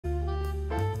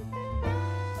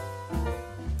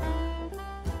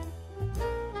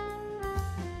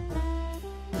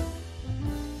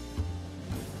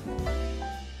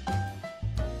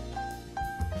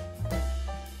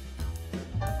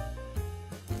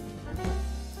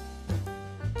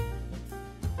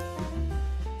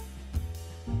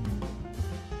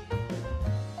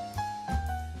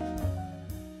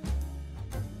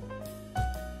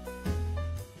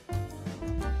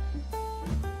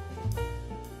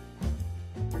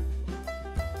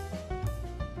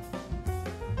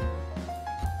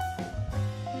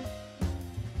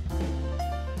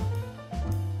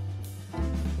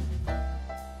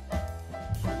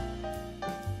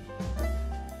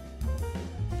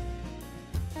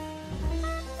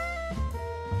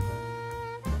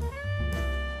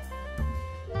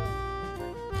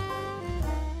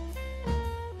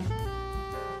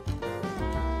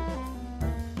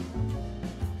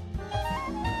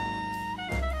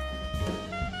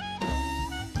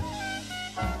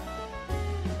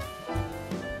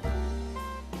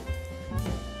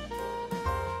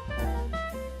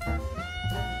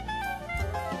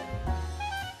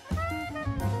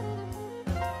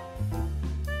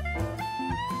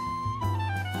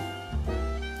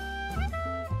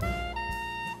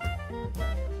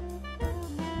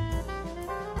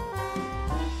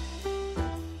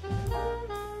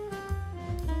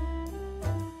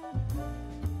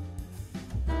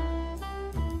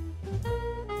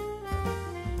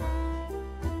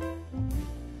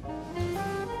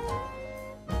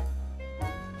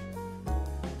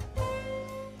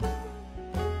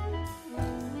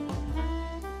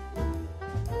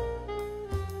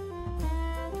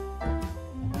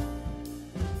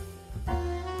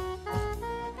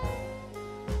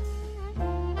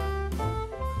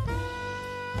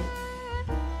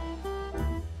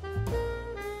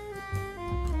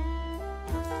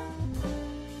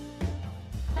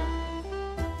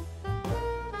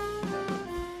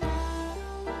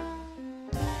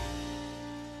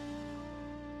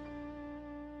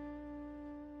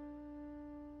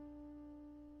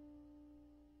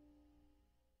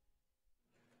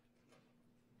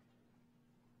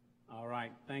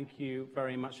right, thank you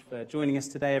very much for joining us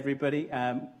today, everybody.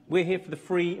 We're here for the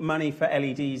Free Money for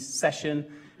LEDs session,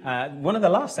 one of the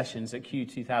last sessions at Q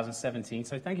 2017,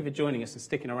 so thank you for joining us and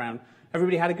sticking around.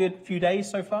 Everybody had a good few days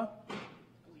so far?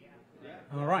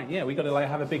 All right, yeah, we've got to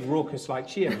have a big raucous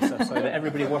cheer and stuff so that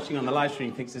everybody watching on the live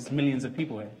stream thinks there's millions of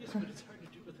people here. Yes, but it's hard to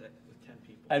do with 10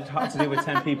 people. It's hard to do with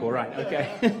 10 people, right,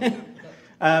 okay.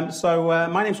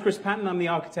 My name's Chris Patton. I'm the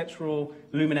Architectural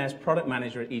Luminaires Product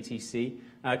Manager at ETC.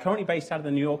 Currently based out of the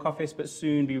New York office, but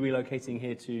soon be relocating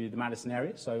here to the Madison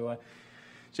area. So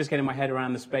just getting my head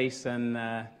around the space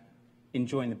and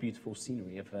enjoying the beautiful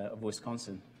scenery of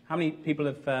Wisconsin. How many people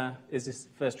is this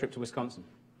first trip to Wisconsin?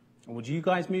 Or would you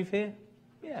guys move here?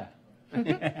 Yeah.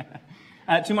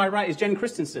 To my right is Jenn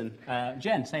Christenson.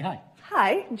 Jenn, say hi.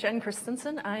 Hi, Jenn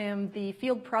Christenson. I am the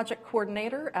Field Project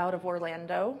Coordinator out of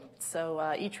Orlando.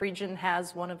 So each region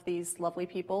has one of these lovely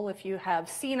people. If you have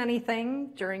seen anything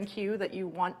during Q that you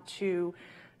want to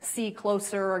see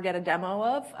closer or get a demo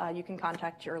of, you can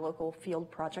contact your local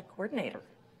Field Project Coordinator.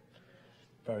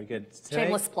 Very good.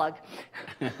 Shameless plug.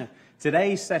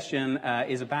 Today's session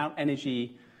is about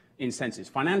energy incentives,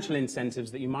 financial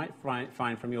incentives that you might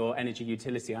find from your energy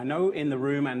utility. I know in the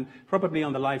room and probably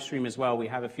on the live stream as well, we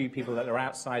have a few people that are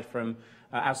outside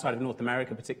of North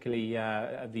America, particularly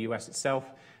the US itself.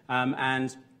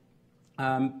 But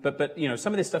you know,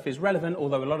 some of this stuff is relevant,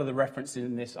 although a lot of the references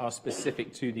in this are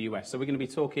specific to the US. So we're going to be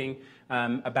talking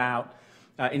about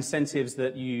incentives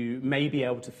that you may be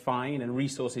able to find and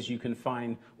resources you can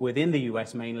find within the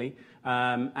US mainly,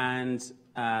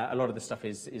 a lot of the stuff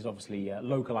is obviously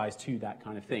localized to that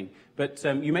kind of thing. But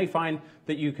you may find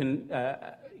that you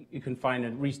can find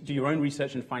and do your own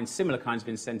research and find similar kinds of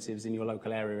incentives in your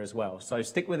local area as well. So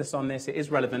stick with us on this. It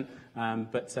is relevant,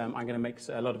 but I'm going to make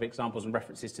a lot of examples and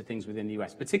references to things within the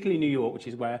US, particularly New York, which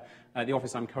is where the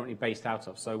office I'm currently based out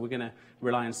of. So we're going to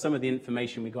rely on some of the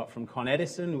information we got from Con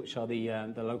Edison, which are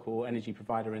the local energy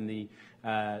provider in the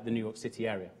New York City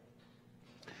area.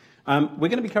 We're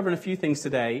going to be covering a few things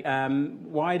today.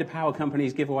 Why do power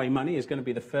companies give away money is going to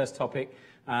be the first topic.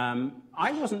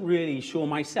 I wasn't really sure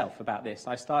myself about this.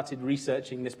 I started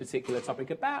researching this particular topic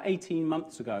about 18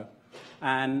 months ago,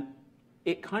 and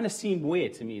it kind of seemed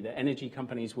weird to me that energy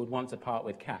companies would want to part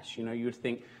with cash. You know, you would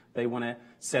think they want to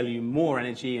sell you more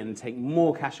energy and take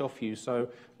more cash off you. So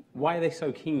why are they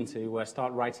so keen to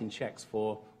start writing checks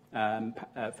for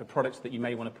products that you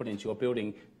may want to put into your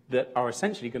building that are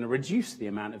essentially going to reduce the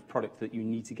amount of product that you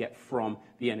need to get from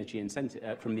the energy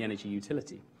incentive, from the energy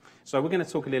utility. So we're going to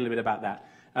talk a little bit about that.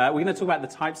 We're going to talk about the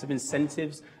types of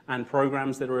incentives and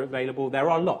programs that are available. There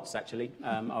are lots, actually,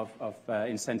 of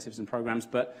incentives and programs,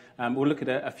 but we'll look at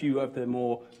a few of the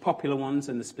more popular ones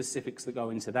and the specifics that go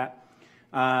into that.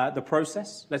 The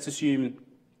process, let's assume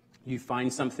you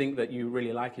find something that you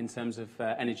really like in terms of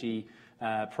energy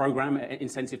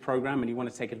incentive program, and you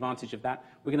want to take advantage of that.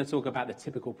 We're going to talk about the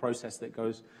typical process that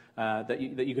goes that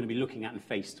you're going to be looking at and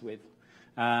faced with.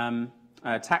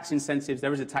 Tax incentives.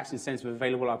 There is a tax incentive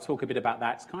available. I'll talk a bit about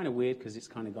that. It's kind of weird because it's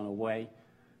kind of gone away,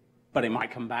 but it might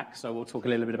come back. So we'll talk a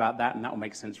little bit about that, and that will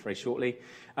make sense very shortly.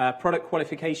 Product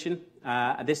qualification.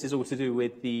 This is all to do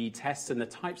with the tests and the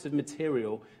types of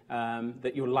material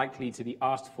that you're likely to be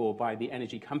asked for by the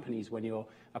energy companies when you're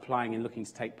applying and looking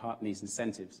to take part in these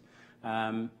incentives.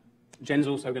 Jen's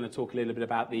also going to talk a little bit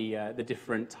about the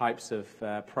different types of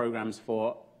programs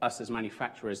for us as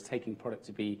manufacturers, taking product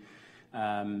to be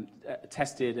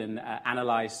tested and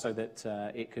analyzed so that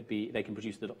they can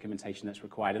produce the documentation that's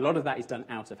required. A lot of that is done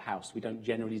out of house. We don't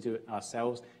generally do it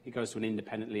ourselves. It goes to an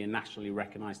independently and nationally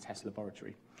recognized test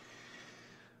laboratory.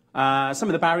 Some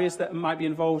of the barriers that might be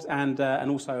involved, and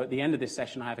also at the end of this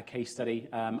session, I have a case study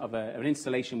of an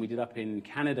installation we did up in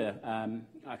Canada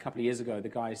a couple of years ago. The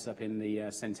guys up in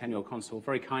the Centennial Console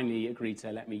very kindly agreed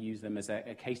to let me use them as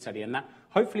a case study, and that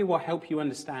hopefully will help you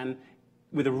understand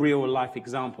with a real-life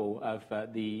example of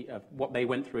what they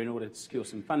went through in order to secure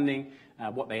some funding,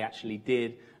 what they actually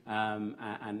did,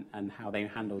 and how they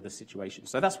handled the situation.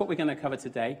 So that's what we're going to cover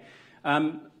today.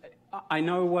 I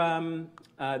know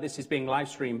this is being live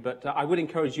streamed, but I would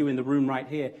encourage you in the room right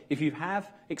here, if you have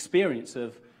experience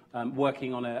of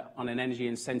working on an energy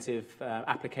incentive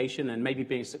application and maybe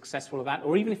being successful with that,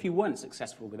 or even if you weren't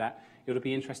successful with that, it would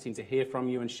be interesting to hear from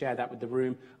you and share that with the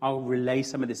room. I'll relay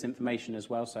some of this information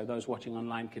as well, so those watching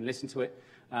online can listen to it.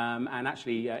 And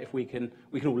actually, if we can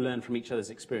all learn from each other's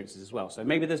experiences as well. So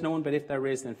maybe there's no one, but if there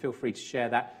is, then feel free to share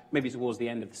that, maybe towards the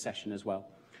end of the session as well.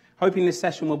 Hoping this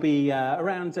session will be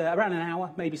around an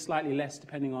hour, maybe slightly less,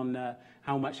 depending on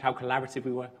how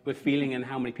collaborative we're feeling and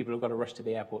how many people have got to rush to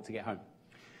the airport to get home.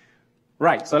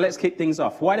 Right, so let's kick things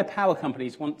off. Why do power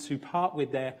companies want to part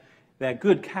with their They're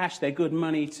good cash, they're good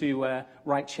money to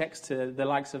write checks to the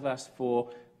likes of us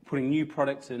for putting new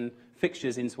products and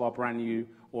fixtures into our brand new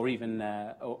or even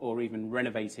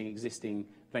renovating existing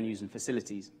venues and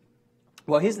facilities.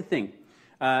 Well, here's the thing.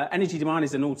 Energy demand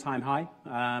is an all-time high.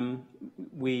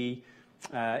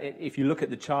 If you look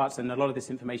at the charts, and a lot of this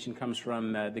information comes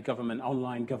from the government,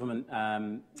 online government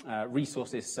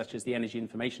resources such as the Energy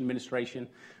Information Administration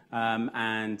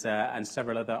and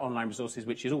several other online resources,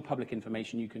 which is all public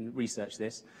information. You can research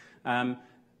this.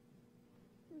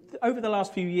 Over the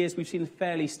last few years, we've seen a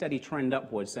fairly steady trend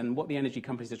upwards, and what the energy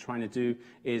companies are trying to do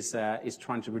is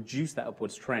trying to reduce that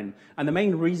upwards trend. And the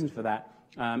main reason for that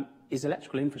is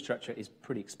electrical infrastructure is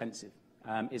pretty expensive.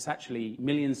 It's actually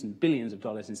millions and billions of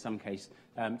dollars in some case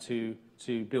to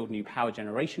build new power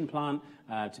generation plant,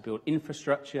 to build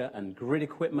infrastructure and grid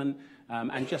equipment,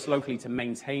 and just locally to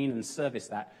maintain and service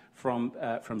that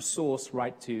from source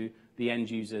right to the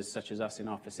end users such as us in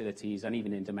our facilities and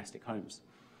even in domestic homes.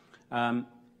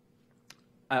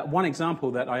 One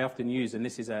example that I often use, and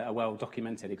this is a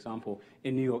well-documented example,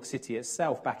 in New York City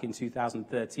itself back in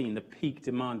 2013, the peak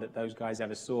demand that those guys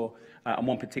ever saw on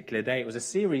one particular day, it was a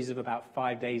series of about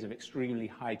 5 days of extremely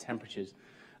high temperatures.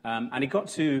 And it got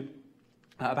to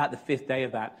about the 5th day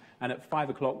of that, and at 5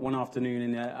 o'clock one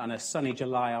afternoon on a sunny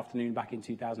July afternoon back in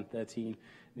 2013,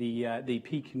 the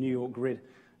peak New York grid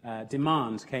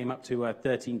demand came up to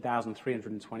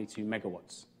 13,322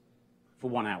 megawatts for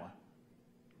 1 hour.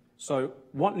 So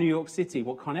what New York City,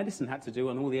 what Con Edison had to do,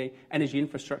 and all the energy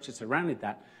infrastructure surrounding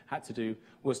that had to do,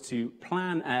 was to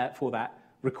plan for that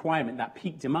requirement, that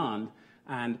peak demand,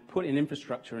 and put in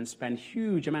infrastructure and spend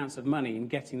huge amounts of money in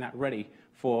getting that ready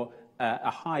for a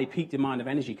high peak demand of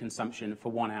energy consumption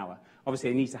for 1 hour.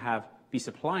 Obviously, they need to be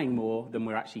supplying more than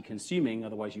we're actually consuming,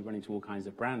 otherwise you run into all kinds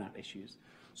of brownout issues.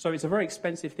 So it's a very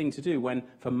expensive thing to do when,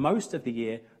 for most of the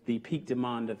year, the peak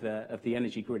demand of the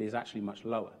energy grid is actually much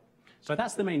lower. So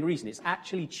that's the main reason. It's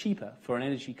actually cheaper for an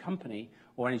energy company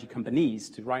or energy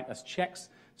companies to write us checks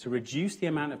to reduce the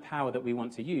amount of power that we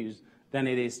want to use than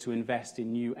it is to invest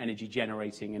in new energy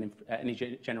generating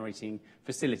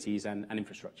facilities and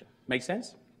infrastructure. Make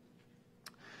sense?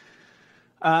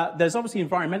 There's obviously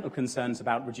environmental concerns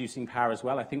about reducing power as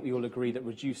well. I think we all agree that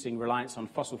reducing reliance on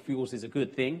fossil fuels is a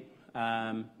good thing.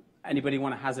 Anybody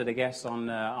want to hazard a guess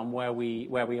on where we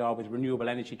are with renewable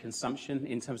energy consumption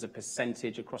in terms of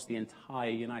percentage across the entire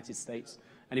United States?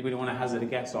 Anybody want to hazard a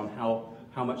guess on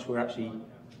how much we're actually,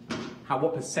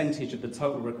 what percentage of the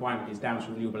total requirement is down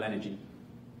to renewable energy?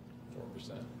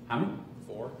 4%. How many?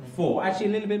 4. 4. Actually, a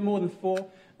little bit more than 4.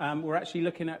 We're actually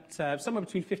looking at somewhere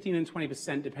between 15 and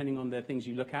 20%, depending on the things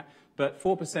you look at. But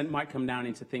 4% might come down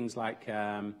into things like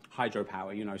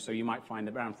hydropower, you know. So you might find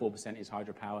that around 4% is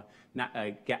hydropower,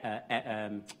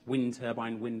 wind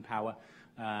turbine, wind power.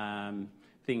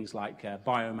 Things like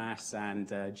biomass and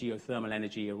geothermal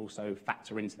energy are also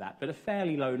factor into that. But a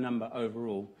fairly low number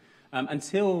overall.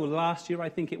 Until last year, I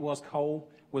think it was, coal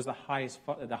was the highest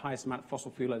amount of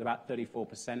fossil fuel at about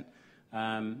 34%.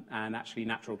 And actually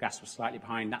natural gas was slightly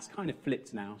behind. That's kind of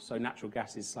flipped now. So natural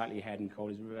gas is slightly ahead and coal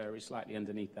is very slightly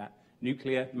underneath that.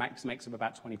 Nuclear makes up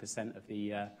about 20%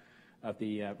 of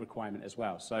the requirement as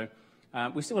well. So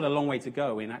we've still got a long way to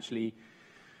go in actually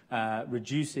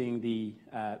reducing the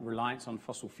reliance on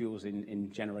fossil fuels in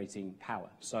generating power.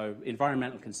 So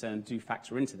environmental concerns do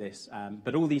factor into this.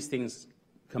 But all these things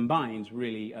combined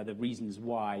really are the reasons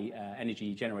why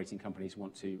energy generating companies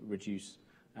want to reduce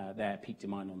their peak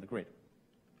demand on the grid.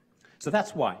 So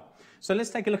that's why. So let's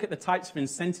take a look at the types of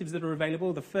incentives that are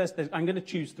available. The first, I'm going to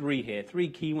choose 3 here, 3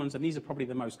 key ones, and these are probably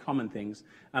the most common things.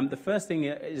 The first thing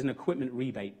is an equipment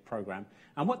rebate program.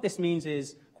 And what this means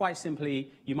is, quite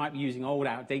simply, you might be using old,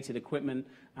 outdated equipment,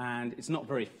 and it's not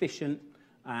very efficient,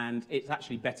 and it's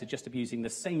actually better just to be using the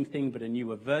same thing but a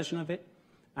newer version of it.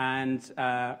 And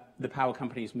the power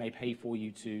companies may pay for you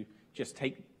to just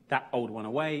take that old one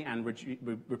away and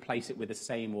replace it with the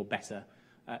same or better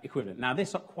equivalent. Now,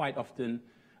 this quite often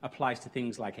applies to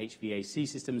things like HVAC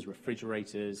systems,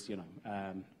 refrigerators,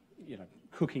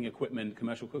 cooking equipment,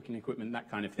 commercial cooking equipment,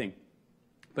 that kind of thing.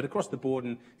 But across the board,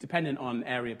 and dependent on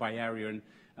area by area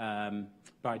and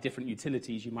by different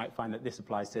utilities, you might find that this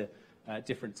applies to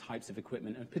different types of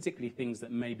equipment, and particularly things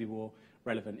that may be more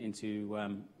relevant into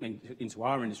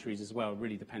our industries as well. It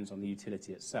really depends on the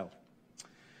utility itself.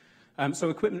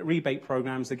 So equipment rebate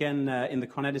programs, again, in the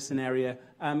Con Edison area,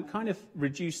 kind of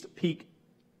reduced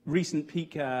recent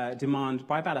peak demand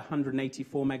by about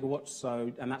 184 megawatts.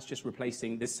 And that's just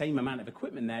replacing the same amount of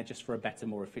equipment there just for a better,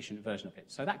 more efficient version of it.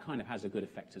 So that kind of has a good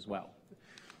effect as well.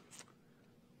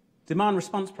 Demand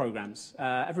response programs.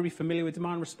 Everybody familiar with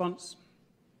demand response?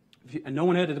 No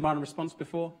one heard of demand response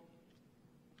before?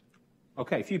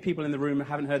 Okay, a few people in the room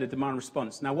haven't heard of demand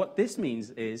response. Now, what this means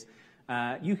is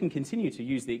you can continue to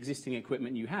use the existing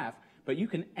equipment you have, but you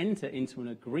can enter into an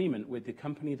agreement with the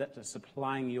company that is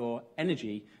supplying your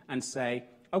energy and say,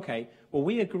 okay, well,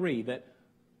 we agree that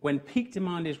when peak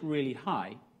demand is really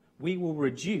high, we will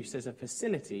reduce as a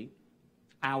facility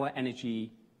our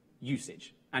energy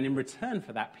usage. And in return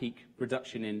for that peak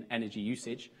reduction in energy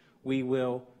usage, we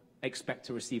will expect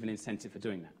to receive an incentive for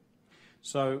doing that.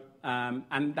 So,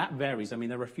 and that varies. I mean,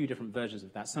 there are a few different versions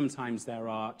of that. Sometimes there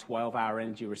are 12-hour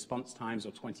energy response times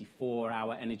or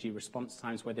 24-hour energy response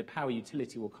times where the power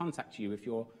utility will contact you if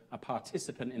you're a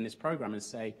participant in this program and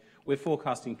say, we're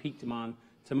forecasting peak demand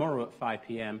tomorrow at 5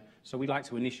 p.m., so we'd like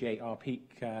to initiate our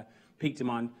peak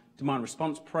demand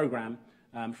response program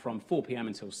from 4 p.m.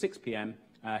 until 6 p.m.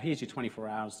 Here's your 24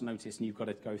 hours notice, and you've got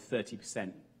to go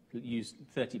 30%, use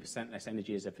 30% less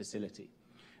energy as a facility.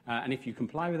 And if you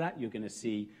comply with that, you're going to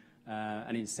see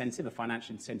an incentive, a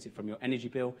financial incentive from your energy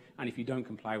bill. And if you don't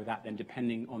comply with that, then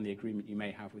depending on the agreement you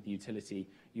may have with the utility,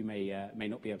 you may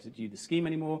not be able to do the scheme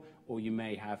anymore, or you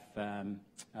may have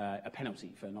a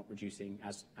penalty for not reducing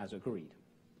as agreed.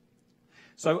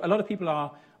 So a lot of people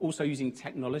are also using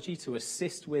technology to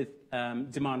assist with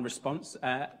demand response.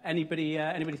 Anybody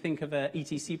think of an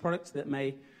ETC product that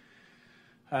may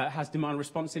has demand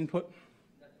response input?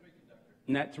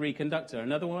 Net3 conductor.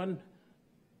 Another one,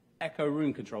 Echo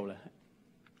room controller.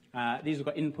 These have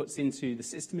got inputs into the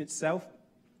system itself,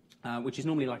 which is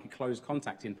normally like a closed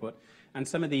contact input. And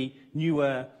some of the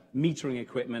newer metering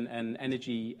equipment and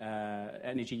energy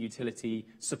utility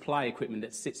supply equipment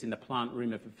that sits in the plant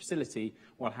room of a facility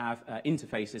will have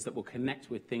interfaces that will connect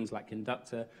with things like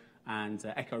conductor and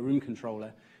Echo room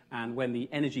controller. And when the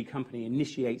energy company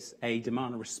initiates a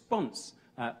demand response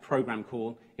program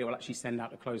call, it will actually send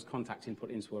out a closed contact input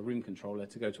into a room controller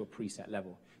to go to a preset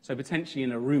level. So potentially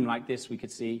in a room like this, we could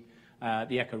see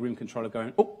the Echo room controller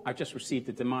going, oh, I've just received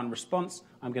a demand response.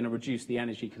 I'm going to reduce the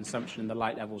energy consumption and the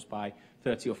light levels by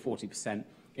 30 or 40%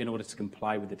 in order to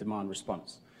comply with the demand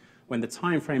response. When the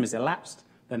time frame is elapsed,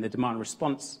 then the demand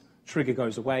response trigger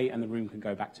goes away and the room can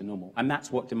go back to normal. And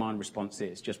that's what demand response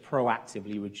is, just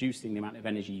proactively reducing the amount of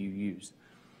energy you use.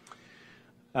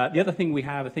 The other thing we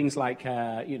have are things like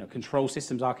control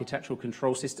systems, architectural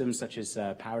control systems such as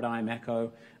Paradigm,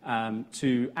 Echo,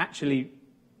 to actually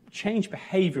change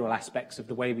behavioral aspects of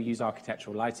the way we use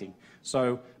architectural lighting.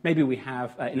 So maybe we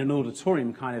have, in an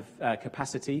auditorium kind of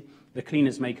capacity, the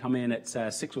cleaners may come in at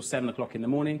 6 or 7 o'clock in the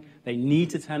morning. They need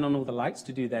to turn on all the lights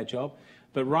to do their job.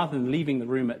 But rather than leaving the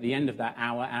room at the end of that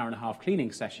hour and a half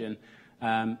cleaning session,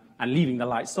 and leaving the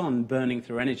lights on, burning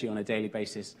through energy on a daily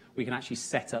basis, we can actually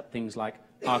set up things like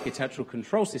architectural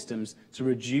control systems to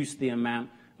reduce the amount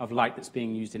of light that's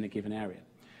being used in a given area.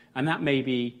 And that may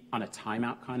be on a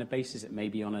timeout kind of basis. It may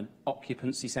be on an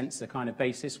occupancy sensor kind of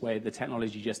basis where the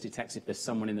technology just detects if there's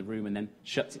someone in the room and then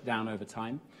shuts it down over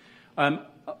time. And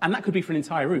that could be for an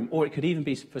entire room, or it could even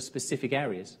be for specific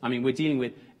areas. I mean, we're dealing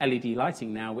with LED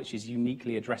lighting now, which is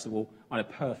uniquely addressable on a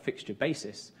per fixture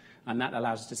basis. And that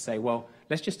allows us to say, well,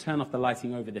 let's just turn off the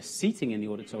lighting over the seating in the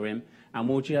auditorium, and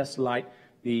we'll just light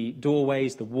the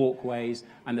doorways, the walkways,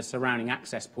 and the surrounding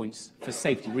access points for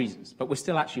safety reasons. But we're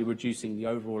still actually reducing the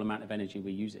overall amount of energy we're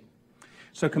using.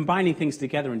 So combining things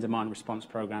together in demand response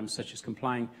programs, such as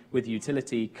complying with the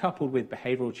utility, coupled with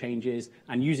behavioral changes,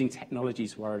 and using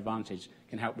technologies to our advantage,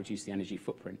 can help reduce the energy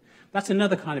footprint. That's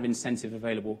another kind of incentive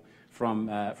available from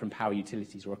power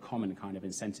utilities, or a common kind of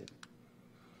incentive.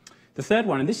 The third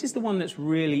one, and this is the one that's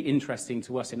really interesting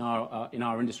to us in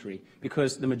our industry,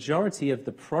 because the majority of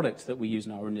the product that we use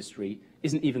in our industry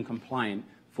isn't even compliant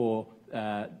for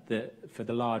the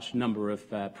large number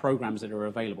of programs that are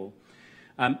available.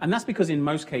 And that's because in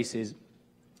most cases,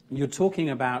 you're talking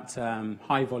about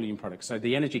high volume products. So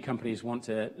the energy companies want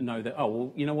to know that, oh,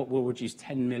 well, you know what, we'll reduce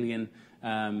 10 million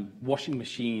washing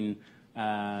machine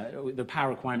the power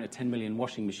requirement of 10 million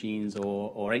washing machines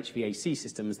or HVAC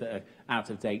systems that are out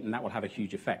of date, and that will have a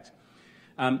huge effect.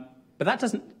 But that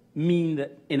doesn't mean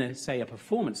that in, say, a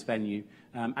performance venue,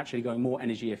 actually going more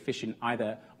energy efficient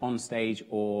either on stage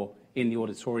or in the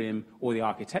auditorium or the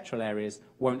architectural areas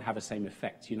won't have the same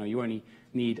effect. You know, you only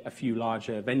need a few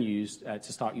larger venues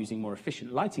to start using more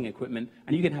efficient lighting equipment,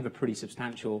 and you can have a pretty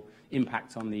substantial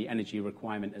impact on the energy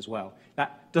requirement as well.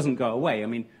 That doesn't go away. I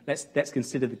mean, let's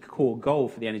consider the core goal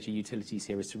for the energy utilities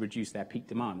here is to reduce their peak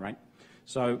demand, right?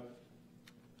 So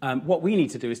what we need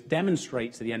to do is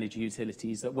demonstrate to the energy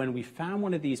utilities that when we found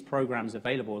one of these programs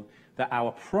available, that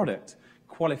our product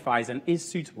qualifies and is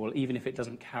suitable, even if it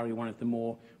doesn't carry one of the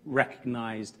more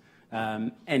recognized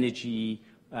energy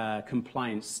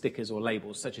compliance stickers or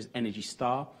labels, such as Energy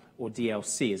Star or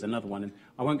DLC is another one. And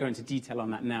I won't go into detail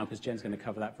on that now because Jen's going to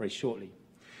cover that very shortly.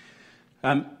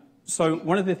 So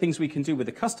one of the things we can do with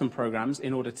the custom programs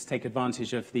in order to take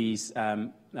advantage of these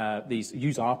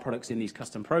use our products in these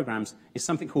custom programs is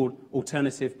something called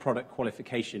Alternative Product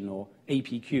Qualification, or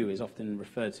APQ is often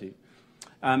referred to.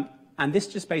 And this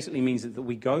just basically means that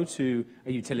we go to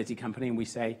a utility company and we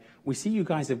say, we see you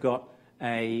guys have got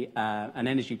an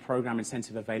energy program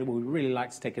incentive available. We'd really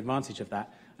like to take advantage of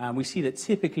that. We see that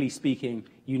typically speaking,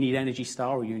 you need Energy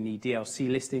Star or you need DLC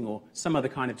listing or some other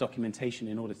kind of documentation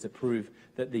in order to prove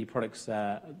that the products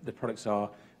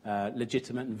are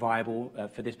legitimate and viable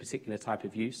for this particular type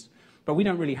of use. But we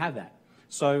don't really have that.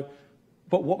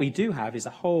 But what we do have is a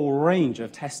whole range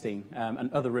of testing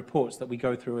and other reports that we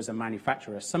go through as a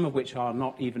manufacturer, some of which are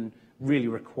not even really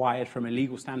required from a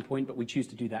legal standpoint, but we choose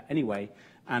to do that anyway.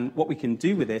 And what we can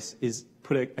do with this is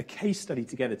put a case study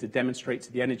together to demonstrate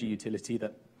to the energy utility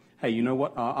that, hey, you know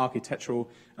what, our architectural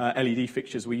LED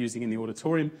fixtures we're using in the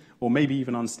auditorium, or maybe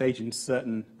even on stage in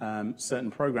certain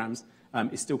programs,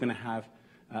 is still going to have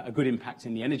a good impact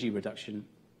in the energy reduction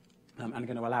and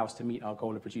going to allow us to meet our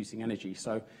goal of reducing energy.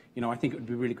 So, I think it would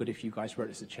be really good if you guys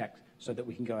wrote us a check so that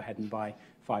we can go ahead and buy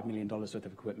 $5 million worth of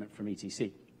equipment from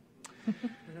ETC.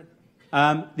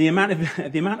 The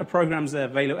amount of programs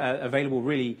available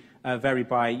really vary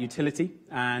by utility,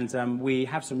 and we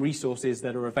have some resources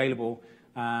that are available.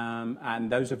 And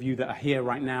those of you that are here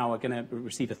right now are going to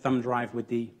receive a thumb drive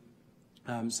with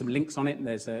some links on it.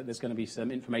 There's going to be some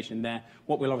information there.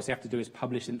 What we'll obviously have to do is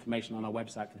publish information on our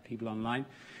website for the people online.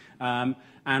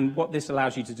 And what this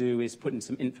allows you to do is put in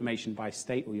some information by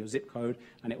state or your zip code,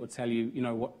 and it will tell you,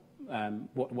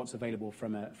 what's available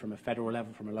from a federal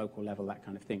level, from a local level, that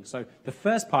kind of thing. So the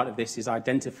first part of this is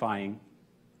identifying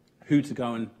who to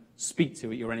go and speak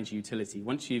to at your energy utility.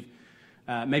 Once you've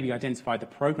maybe identified the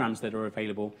programs that are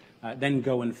available, then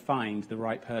go and find the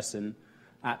right person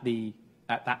at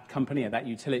that company, at that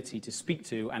utility to speak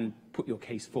to and put your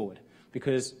case forward.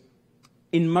 Because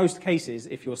in most cases,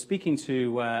 if you're speaking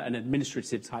to an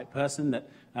administrative type person that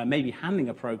may be handling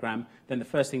a program, then the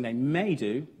first thing they may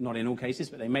do, not in all cases,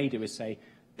 but they may do is say,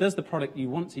 does the product you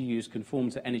want to use conform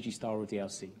to Energy Star or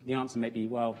DLC? The answer may be,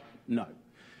 well, no.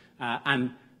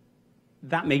 And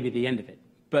that may be the end of it.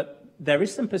 But there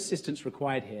is some persistence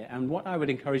required here, and what I would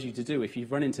encourage you to do if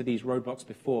you've run into these roadblocks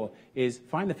before is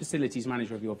find the facilities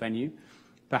manager of your venue.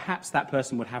 Perhaps that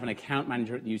person would have an account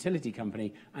manager at the utility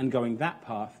company, and going that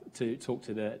path to talk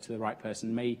to the right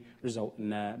person may result in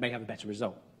may have a better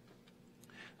result.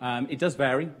 It does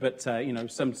vary, but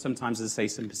sometimes, as I say,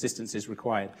 some persistence is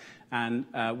required, and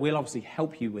we'll obviously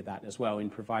help you with that as well in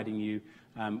providing you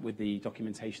with the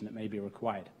documentation that may be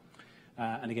required.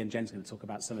 And again, Jen's going to talk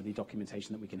about some of the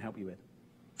documentation that we can help you with.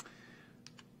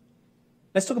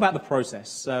 Let's talk about the process.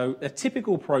 So a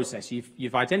typical process,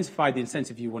 you've identified the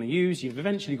incentive you want to use, you've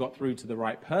eventually got through to the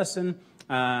right person,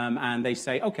 and they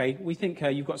say, okay, we think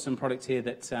you've got some product here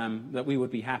that we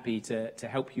would be happy to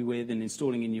help you with in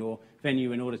installing in your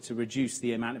venue in order to reduce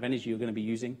the amount of energy you're going to be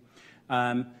using.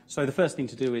 So the first thing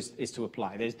to do is to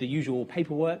apply. There's the usual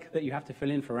paperwork that you have to fill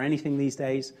in for anything these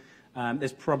days.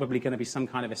 There's probably going to be some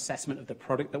kind of assessment of the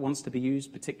product that wants to be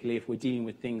used, particularly if we're dealing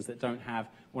with things that don't have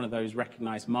one of those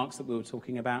recognized marks that we were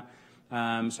talking about.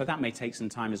 So that may take some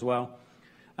time as well.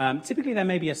 Typically, there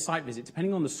may be a site visit.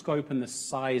 Depending on the scope and the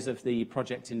size of the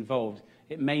project involved,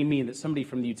 it may mean that somebody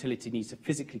from the utility needs to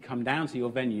physically come down to your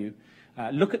venue,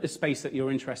 look at the space that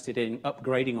you're interested in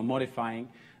upgrading or modifying,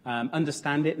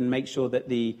 understand it and make sure that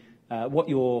what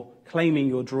you're claiming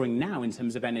you're drawing now in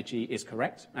terms of energy is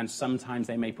correct, and sometimes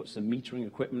they may put some metering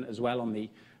equipment as well on the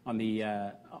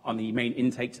main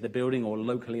intake to the building or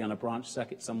locally on a branch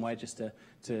circuit somewhere, just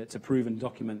to prove and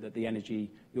document that the energy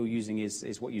you're using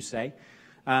is what you say.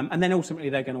 And then ultimately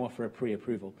they're going to offer a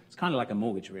pre-approval. It's kind of like a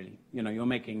mortgage, really. You're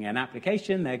making an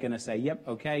application. They're going to say, yep,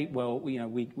 okay, well, we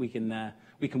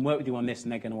can work with you on this,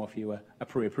 and they're going to offer you a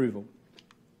pre-approval.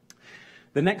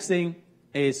 The next thing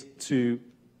is to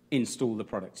install the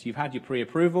products. You've had your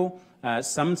pre-approval.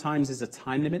 Sometimes there's a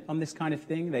time limit on this kind of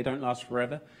thing. They don't last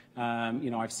forever.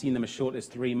 I've seen them as short as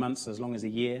 3 months, as long as a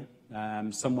year.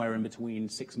 Somewhere in between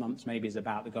 6 months maybe is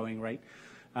about the going rate.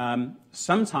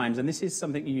 Sometimes, and this is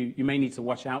something you may need to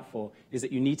watch out for, is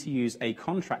that you need to use a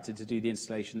contractor to do the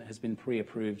installation that has been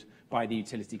pre-approved by the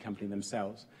utility company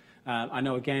themselves. I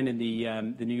know, again, in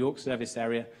the New York service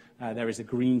area, there is a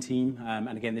green team,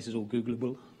 and again, this is all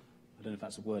Googleable. I don't know if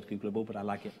that's a word, Googleable, but I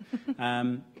like it.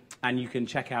 And you can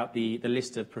check out the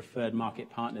list of preferred market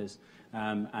partners,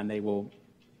 and they will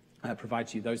provide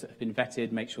to you those that have been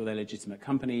vetted, make sure they're legitimate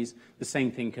companies. The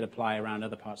same thing could apply around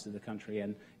other parts of the country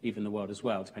and even the world as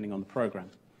well, depending on the program.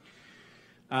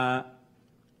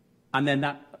 And then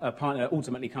that partner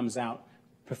ultimately comes out,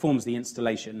 performs the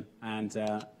installation, and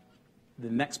the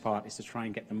next part is to try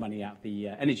and get the money out of the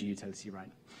energy utility, right?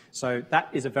 So that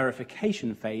is a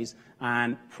verification phase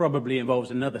and probably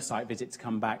involves another site visit to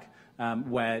come back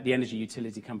where the energy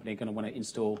utility company are going to want to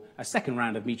install a second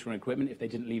round of metering equipment if they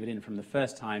didn't leave it in from the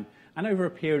first time. And over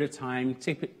a period of time,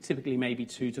 typically maybe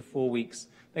 2 to 4 weeks,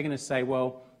 they're going to say,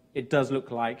 well, it does look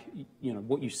like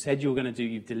what you said you were going to do,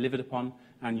 you've delivered upon,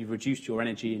 and you've reduced your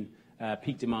energy and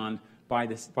peak demand by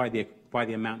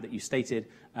the amount that you stated.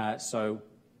 So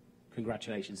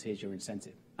congratulations, here's your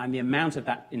incentive. And the amount of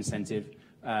that incentive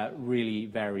really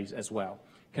varies as well.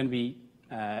 Can be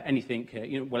anything,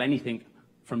 anything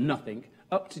from nothing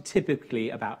up to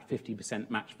typically about 50%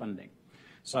 match funding.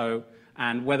 So,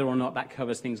 and whether or not that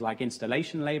covers things like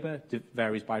installation labor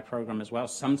varies by program as well.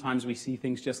 Sometimes we see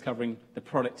things just covering the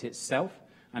product itself,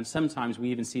 and sometimes we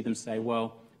even see them say,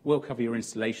 well, we'll cover your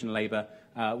installation labor.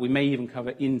 We may even cover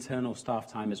internal staff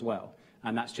time as well.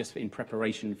 And that's just in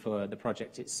preparation for the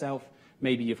project itself.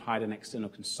 Maybe you've hired an external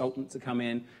consultant to come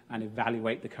in and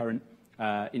evaluate the current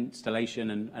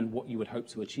installation and what you would hope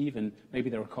to achieve, and maybe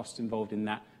there are costs involved in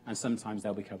that, and sometimes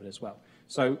they'll be covered as well.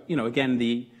 So, again,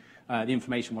 the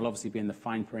information will obviously be in the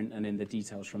fine print and in the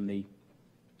details from the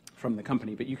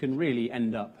company, but you can really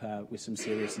end up with some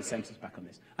serious incentives back on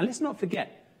this. And let's not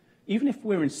forget, even if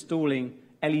we're installing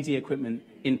LED equipment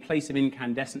in place of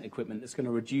incandescent equipment that's going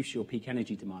to reduce your peak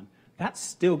energy demand, that's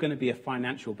still going to be a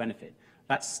financial benefit.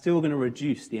 That's still going to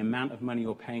reduce the amount of money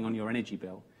you're paying on your energy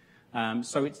bill.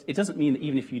 So it doesn't mean that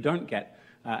even if you don't get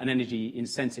an energy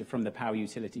incentive from the power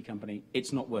utility company,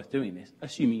 it's not worth doing this,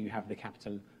 assuming you have the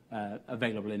capital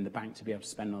available in the bank to be able to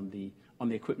spend on the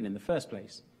equipment in the first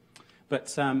place.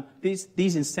 But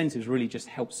these incentives really just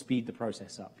help speed the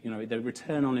process up. The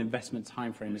return on investment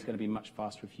time frame is going to be much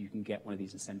faster if you can get one of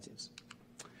these incentives.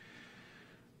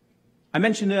 I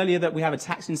mentioned earlier that we have a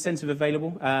tax incentive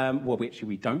available. Well,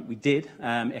 we don't. We did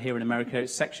here in America.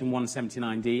 It's Section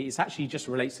 179D. It actually just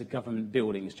relates to government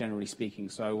buildings, generally speaking,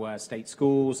 so state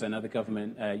schools and other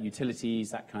government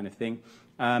utilities, that kind of thing.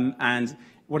 And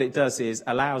what it does is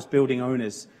allows building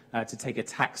owners to take a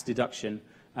tax deduction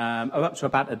of up to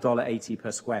about $1.80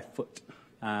 per square foot,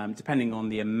 depending on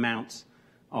the amount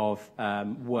of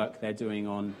work they're doing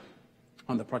on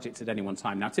the project at any one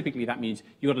time. Now, typically that means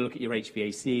you've got to look at your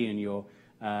HVAC and your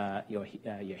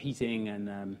heating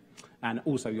and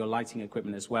also your lighting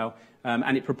equipment as well,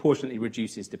 and it proportionately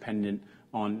reduces dependent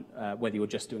on whether you're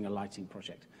just doing a lighting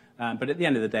project. But at the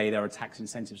end of the day, there are tax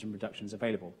incentives and reductions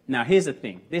available. Now, here's the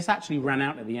thing. This actually ran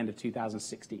out at the end of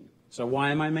 2016. So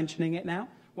why am I mentioning it now?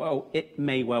 Well, it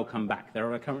may well come back.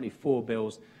 There are currently 4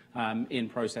 bills in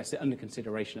process under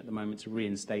consideration at the moment to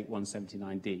reinstate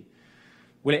 179D.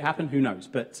 Will it happen? Who knows?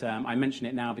 But I mention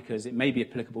it now because it may be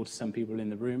applicable to some people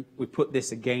in the room. We put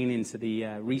this again into the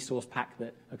resource pack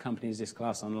that accompanies this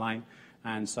class online.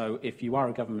 And so if you are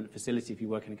a government facility, if you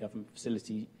work in a government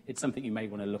facility, it's something you may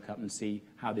want to look up and see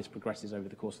how this progresses over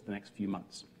the course of the next few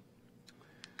months.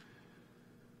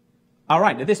 All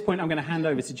right, at this point, I'm going to hand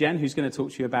over to Jen, who's going to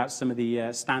talk to you about some of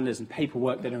the standards and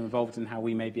paperwork that are involved and how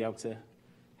we may be able to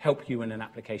help you in an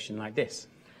application like this.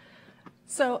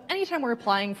 So anytime we're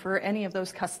applying for any of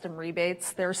those custom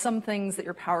rebates, there are some things that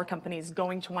your power company is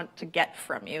going to want to get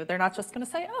from you. They're not just going to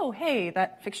say, oh, hey,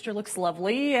 that fixture looks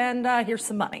lovely, and here's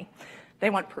some money. They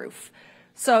want proof.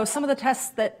 So some of the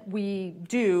tests that we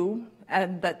do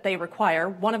and that they require,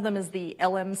 one of them is the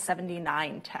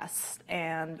LM79 test.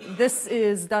 And this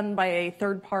is done by a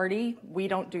third party. We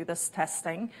don't do this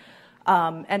testing.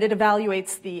 And it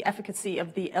evaluates the efficacy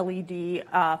of the LED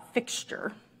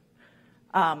fixture.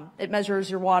 It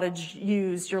measures your wattage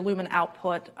used, your lumen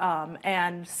output,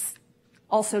 and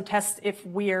also tests if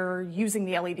we're using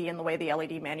the LED in the way the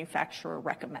LED manufacturer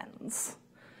recommends.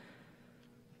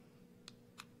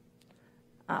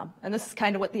 And this is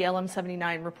kind of what the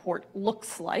LM79 report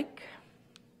looks like.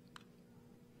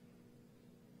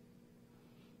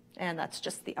 And that's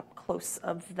just the up close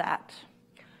of that.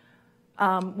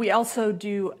 We also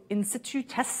do in situ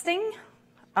testing.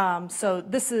 So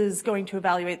this is going to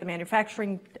evaluate the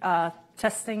manufacturing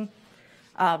testing,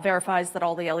 verifies that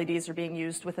all the LEDs are being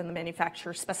used within the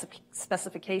manufacturer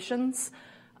specifications.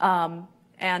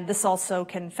 And this also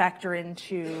can factor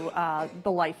into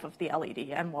the life of the LED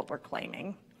and what we're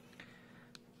claiming.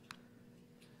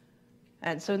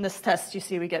 And so in this test, you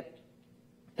see we get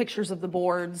pictures of the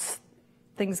boards.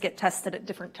 Things get tested at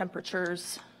different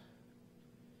temperatures.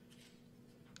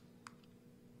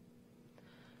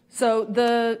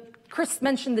 So Chris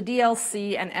mentioned the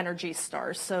DLC and Energy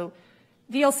Star. So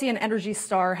DLC and Energy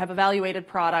Star have evaluated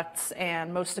products,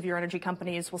 and most of your energy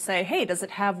companies will say, hey, does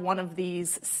it have one of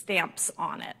these stamps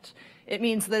on it? It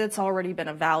means that it's already been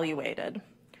evaluated.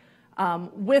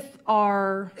 With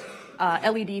our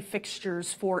LED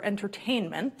fixtures for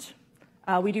entertainment,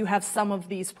 we do have some of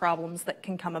these problems that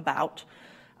can come about.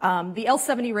 The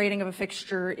L70 rating of a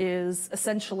fixture is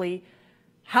essentially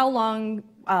how long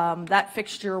that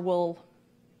fixture will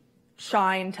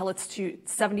shine till it's to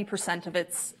 70% of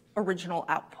its original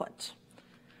output.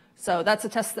 So that's a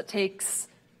test that takes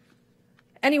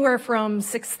anywhere from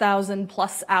 6,000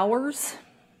 plus hours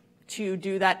to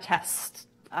do that test.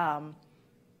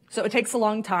 So it takes a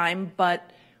long time,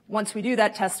 but once we do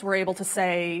that test, we're able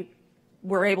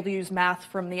to use math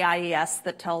from the IES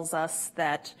that tells us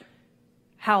that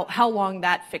how long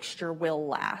that fixture will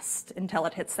last until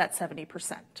it hits that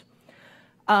 70%.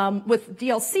 With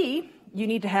DLC, you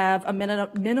need to have a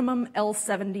minimum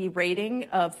L70 rating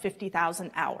of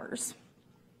 50,000 hours.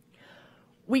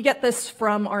 We get this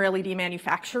from our LED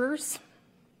manufacturers,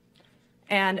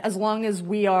 and as long as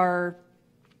we are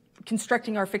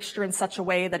constructing our fixture in such a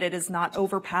way that it is not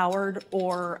overpowered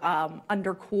or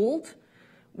undercooled,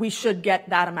 we should get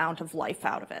that amount of life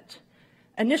out of it.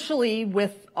 Initially,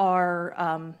 with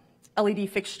our LED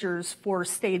fixtures for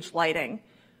stage lighting,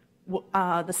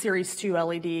 the Series 2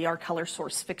 LED, our color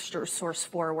source fixture, source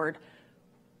forward,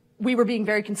 we were being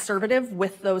very conservative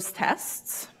with those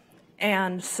tests,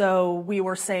 and so we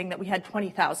were saying that we had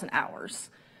 20,000 hours.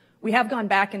 We have gone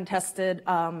back and tested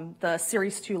the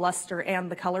Series 2 luster and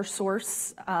the color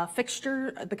source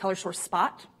fixture, the color source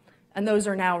spot, and those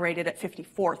are now rated at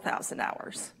 54,000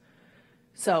 hours.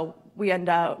 So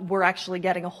we're actually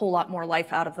getting a whole lot more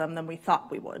life out of them than we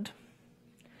thought we would.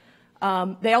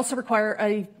 They also require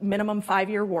a minimum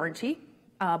 5-year warranty.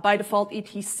 By default,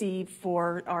 ETC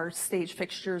for our stage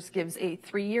fixtures gives a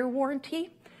 3-year warranty.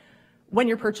 When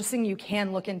you're purchasing, you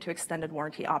can look into extended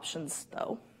warranty options,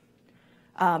 though.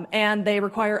 And they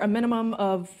require a minimum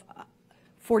of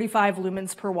 45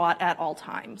 lumens per watt at all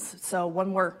times. So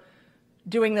when we're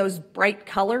doing those bright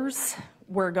colors,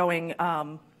 we're going,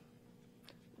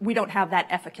 we don't have that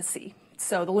efficacy.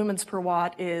 So the lumens per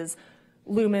watt is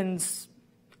lumens,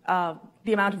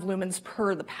 the amount of lumens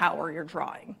per the power you're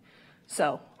drawing.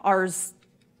 So ours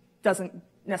doesn't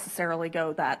necessarily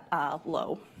go that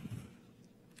low.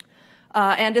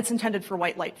 And it's intended for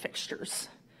white light fixtures.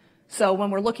 So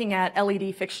when we're looking at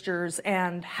LED fixtures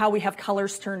and how we have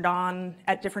colors turned on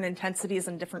at different intensities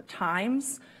and different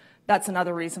times, that's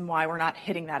another reason why we're not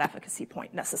hitting that efficacy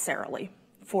point necessarily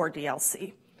for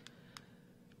DLC.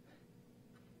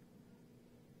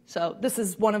 So this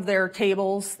is one of their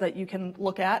tables that you can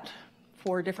look at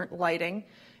for different lighting,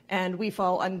 and we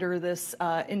fall under this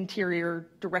interior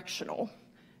directional.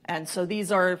 And so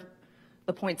these are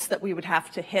the points that we would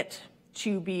have to hit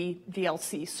to be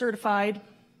DLC certified.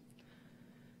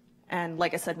 And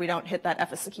like I said, we don't hit that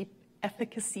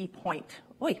efficacy point.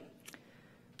 Oy.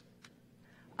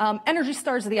 Energy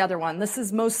Star is the other one. This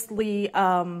is mostly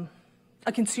a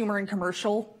consumer and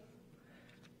commercial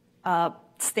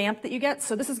stamp that you get.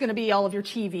 So this is going to be all of your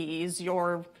TVs,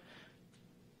 your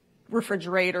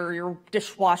refrigerator, your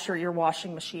dishwasher, your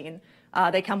washing machine.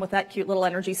 They come with that cute little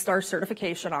Energy Star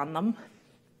certification on them.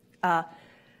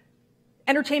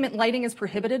 Entertainment lighting is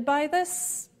prohibited by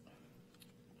this.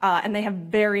 And they have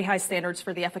very high standards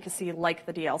for the efficacy like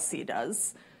the DLC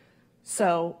does.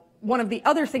 So one of the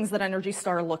other things that Energy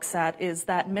Star looks at is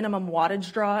that minimum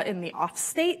wattage draw in the off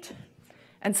state.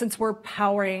 And since we're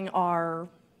powering our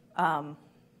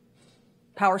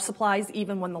power supplies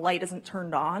even when the light isn't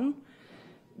turned on,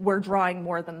 we're drawing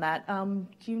more than that.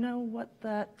 Do you know what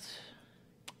that,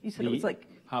 you said it was like?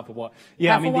 Half a watt.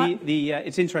 Yeah, half I mean,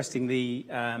 it's interesting, the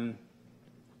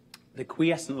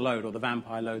quiescent load or the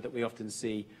vampire load that we often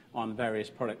see on various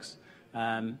products.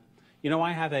 You know,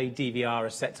 I have a DVR, a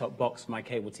set-top box for my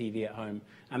cable TV at home,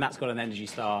 and that's got an Energy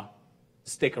Star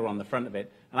sticker on the front of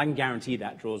it, and I can guarantee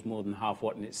that draws more than half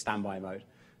watt in its standby mode.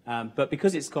 But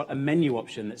because it's got a menu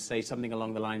option that says something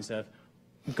along the lines of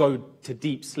go to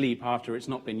deep sleep after it's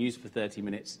not been used for 30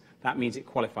 minutes, that means it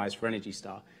qualifies for Energy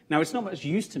Star. Now, it's not much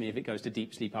use to me if it goes to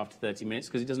deep sleep after 30 minutes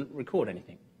because it doesn't record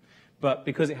anything. But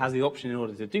because it has the option in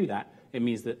order to do that, it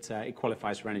means that it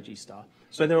qualifies for Energy Star.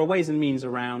 So there are ways and means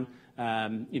around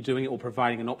you're doing it or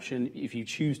providing an option. If you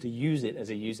choose to use it as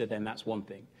a user, then that's one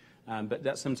thing. But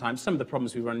that's sometimes some of the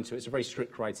problems we run into. It's a very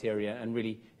strict criteria, and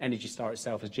really Energy Star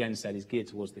itself, as Jen said, is geared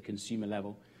towards the consumer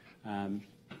level. And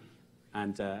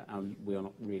we are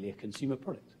not really a consumer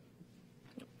product.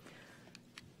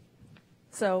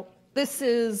 So this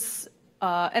is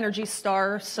Energy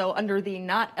Star. So under the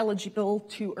not eligible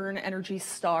to earn Energy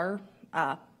Star,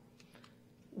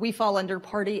 we fall under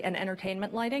party and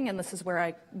entertainment lighting, and this is where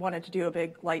I wanted to do a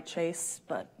big light chase,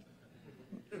 but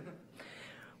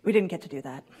we didn't get to do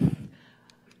that.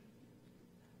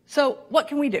 So what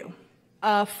can we do?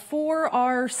 For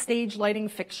our stage lighting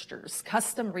fixtures,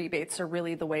 custom rebates are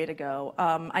really the way to go.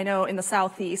 I know in the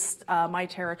Southeast, my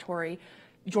territory,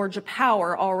 Georgia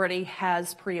Power already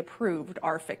has pre-approved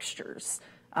our fixtures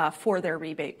for their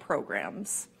rebate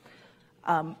programs.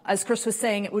 As Chris was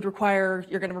saying, you're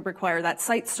going to require that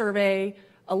site survey,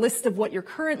 a list of what you're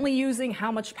currently using,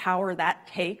 how much power that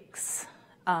takes,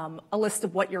 a list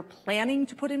of what you're planning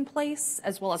to put in place,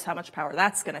 as well as how much power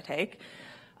that's going to take,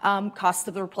 cost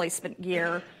of the replacement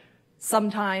gear,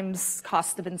 sometimes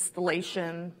cost of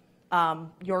installation,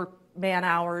 your man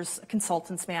hours,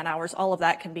 consultants' man hours, all of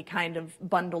that can be kind of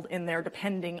bundled in there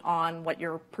depending on what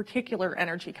your particular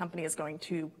energy company is going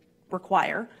to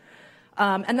require.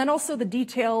 And then also the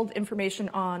detailed information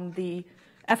on the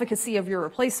efficacy of your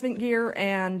replacement gear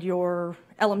and your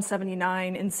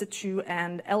LM79 in situ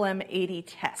and LM80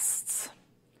 tests.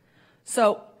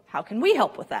 So how can we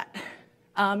help with that?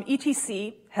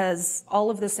 ETC has all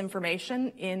of this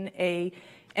information in a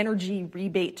energy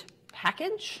rebate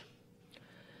package.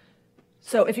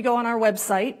 So if you go on our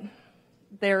website,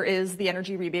 there is the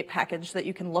energy rebate package that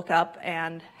you can look up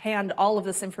and hand all of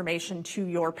this information to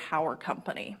your power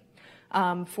company.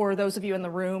 For those of you in the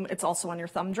room, it's also on your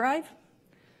thumb drive.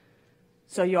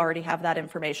 So you already have that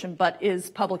information, but is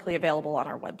publicly available on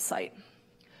our website.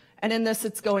 And in this,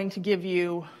 it's going to give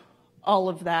you all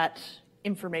of that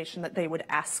information that they would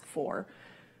ask for.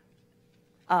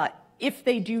 If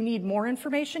they do need more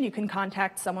information, you can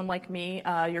contact someone like me,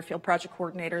 your field project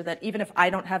coordinator, that even if I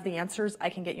don't have the answers, I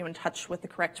can get you in touch with the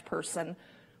correct person.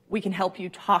 We can help you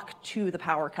talk to the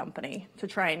power company to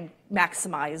try and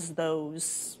maximize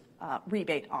those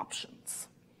rebate options.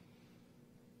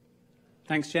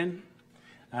 Thanks, Jen.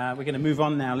 We're going to move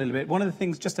on now a little bit. One of the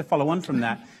things, just to follow on from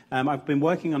that, I've been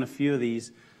working on a few of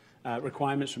these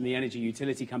requirements from the energy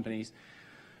utility companies.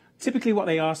 Typically what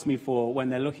they ask me for when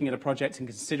they're looking at a project and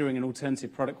considering an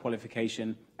alternative product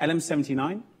qualification,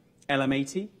 LM79,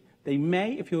 LM80, they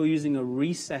may, if you're using a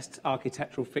recessed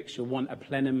architectural fixture, want a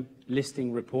plenum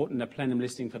listing report. And a plenum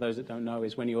listing, for those that don't know,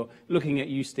 is when you're looking at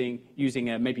using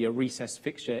maybe a recessed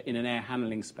fixture in an air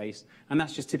handling space. And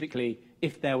that's just typically,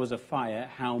 if there was a fire,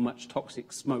 how much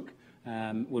toxic smoke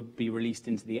would be released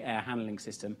into the air handling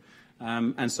system.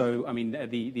 And so, I mean,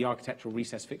 the architectural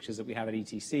recess fixtures that we have at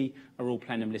ETC are all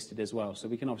plenum listed as well. So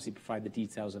we can obviously provide the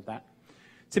details of that.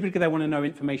 Typically, they want to know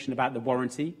information about the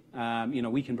warranty.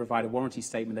 We can provide a warranty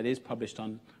statement that is published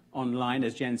online.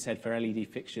 As Jen said, for LED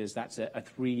fixtures, that's a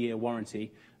 3-year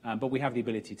warranty. But we have the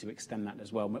ability to extend that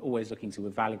as well. We're always looking to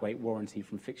evaluate warranty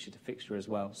from fixture to fixture as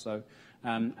well. So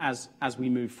as we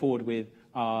move forward with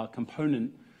our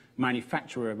component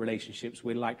manufacturer relationships,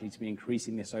 we're likely to be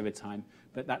increasing this over time,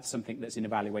 but that's something that's in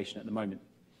evaluation at the moment.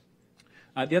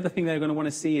 The other thing they're going to want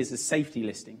to see is a safety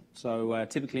listing. So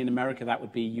typically in America, that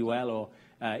would be UL or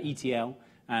ETL,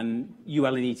 and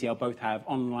UL and ETL both have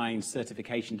online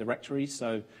certification directories,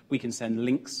 so we can send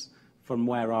links from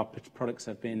where our products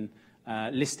have been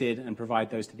listed and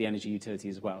provide those to the energy utility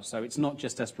as well. So it's not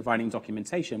just us providing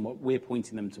documentation, what we're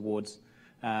pointing them towards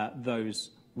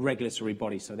those regulatory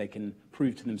bodies so they can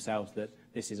prove to themselves that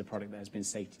this is a product that has been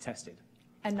safety tested.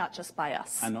 And not just by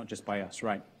us. And not just by us,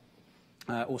 right.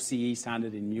 Or CE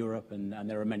standard in Europe, and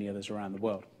there are many others around the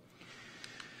world.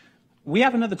 We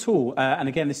have another tool, and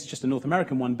again, this is just a North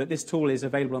American one, but this tool is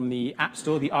available on the App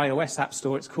Store, the iOS App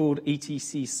Store. It's called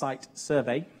ETC Site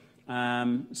Survey.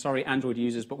 Sorry, Android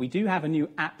users, but we do have a new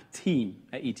app team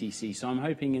at ETC, so I'm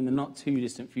hoping in the not too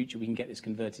distant future we can get this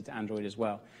converted to Android as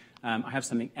well. I have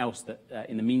something else that,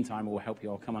 in the meantime, will help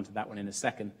you. I'll come on to that one in a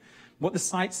second. What the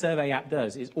Site Survey app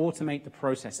does is automate the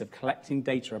process of collecting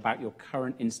data about your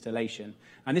current installation.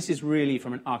 And this is really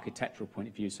from an architectural point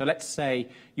of view. So let's say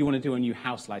you want to do a new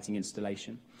house lighting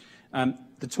installation.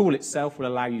 The tool itself will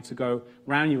allow you to go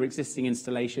around your existing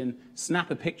installation, snap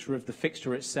a picture of the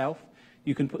fixture itself.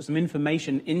 You can put some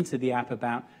information into the app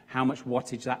about how much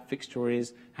wattage that fixture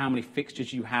is, how many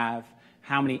fixtures you have,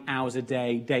 how many hours a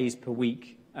day, days per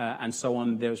week, and so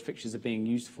on those fixtures are being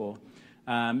used for.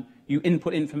 You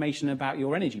input information about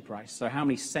your energy price. So how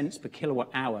many cents per kilowatt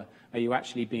hour are you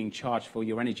actually being charged for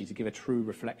your energy to give a true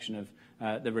reflection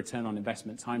of the return on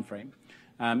investment time frame?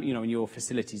 And your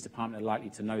facilities department are likely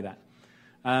to know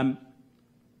that.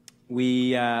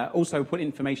 We also put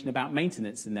information about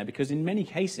maintenance in there because in many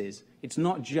cases, it's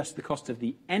not just the cost of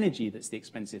the energy that's the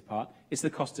expensive part, it's the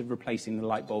cost of replacing the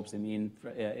light bulbs in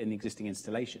the existing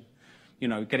installation.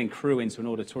 getting crew into an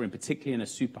auditorium, particularly in a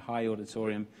super high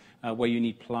auditorium where you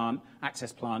need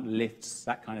access plant, lifts,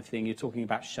 that kind of thing. You're talking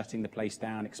about shutting the place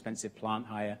down, expensive plant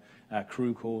hire,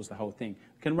 crew calls, the whole thing.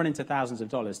 It can run into thousands of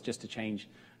dollars just to change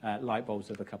light bulbs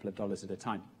of a couple of dollars at a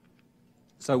time.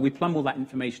 So we plumb all that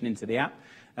information into the app.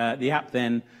 The app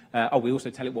then, we also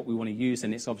tell it what we want to use,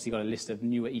 and it's obviously got a list of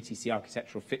newer ETC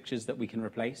architectural fixtures that we can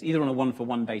replace, either on a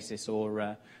one-for-one basis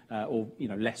or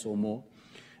less or more.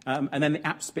 And then the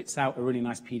app spits out a really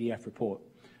nice PDF report,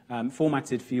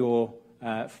 formatted for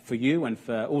you and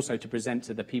for also to present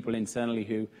to the people internally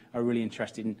who are really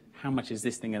interested in how much is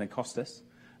this thing going to cost us,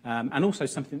 and also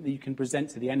something that you can present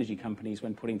to the energy companies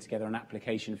when putting together an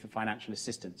application for financial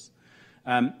assistance.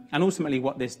 And ultimately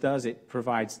what this does, it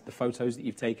provides the photos that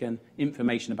you've taken,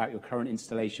 information about your current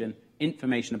installation,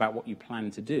 information about what you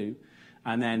plan to do,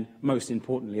 and then most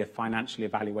importantly a financial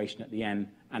evaluation at the end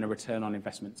and a return on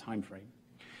investment timeframe.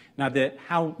 Now,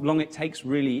 how long it takes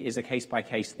really is a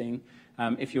case-by-case thing.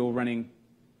 If you're running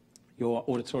your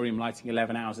auditorium lighting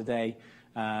 11 hours a day,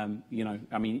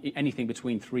 anything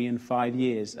between 3 and 5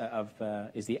 years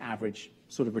is the average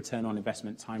sort of return on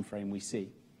investment timeframe we see.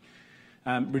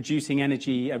 Replacing,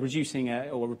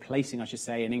 I should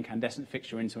say, an incandescent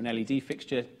fixture into an LED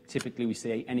fixture, typically we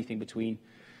see anything between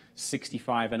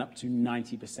 65 and up to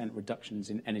 90% reductions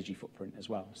in energy footprint as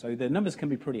well. So the numbers can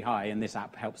be pretty high, and this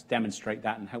app helps demonstrate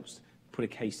that and helps put a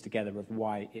case together of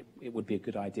why it would be a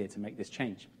good idea to make this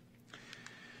change.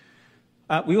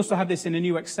 We also have this in a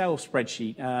new Excel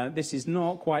spreadsheet. This is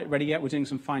not quite ready yet. We're doing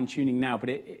some fine-tuning now, but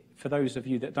for those of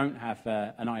you that don't have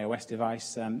an iOS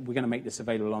device, we're going to make this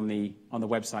available on the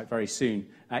website very soon.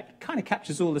 It kind of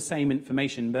captures all the same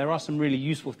information, but there are some really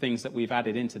useful things that we've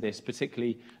added into this,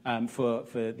 particularly for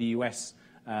the US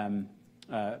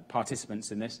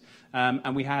participants in this.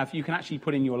 And you can actually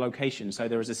put in your location. So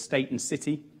there is a state and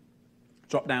city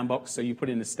drop-down box, so you put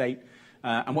in the state.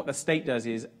 And what the state does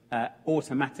is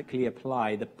automatically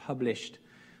apply the published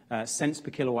cents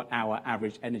per kilowatt hour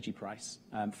average energy price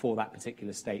for that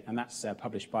particular state. And that's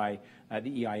published by the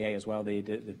EIA as well, the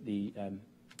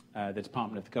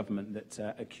Department of the Government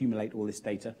that accumulate all this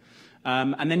data.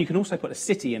 And then you can also put a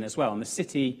city in as well. And the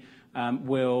city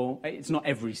it's not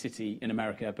every city in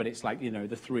America, but it's like,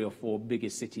 the 3 or 4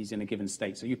 biggest cities in a given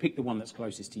state. So you pick the one that's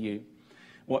closest to you.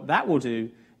 What that will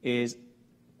do is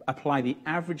apply the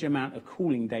average amount of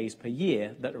cooling days per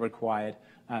year that are required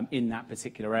in that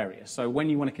particular area. So when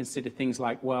you want to consider things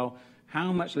like, well,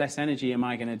 how much less energy am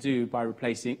I going to do by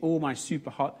replacing all my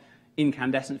super hot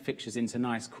incandescent fixtures into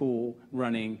nice, cool,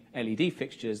 running LED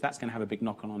fixtures, that's going to have a big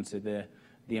knock-on onto the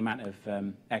amount of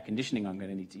air conditioning I'm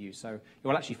going to need to use. So it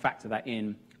will actually factor that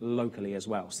in locally as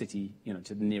well, city,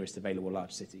 to the nearest available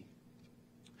large city.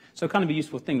 So kind of a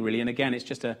useful thing, really. And again, it's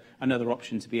just another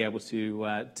option to be able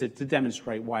to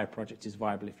demonstrate why a project is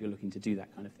viable if you're looking to do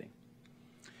that kind of thing.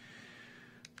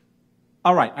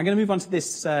 All right, I'm going to move on to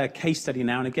this case study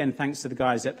now. And again, thanks to the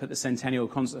guys at the Centennial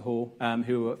Concert Hall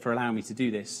for allowing me to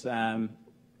do this. This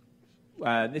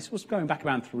was going back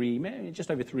around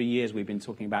just over 3 years we've been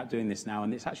talking about doing this now.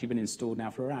 And it's actually been installed now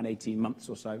for around 18 months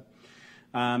or so.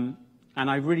 And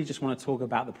I really just want to talk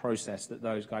about the process that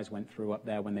those guys went through up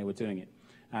there when they were doing it.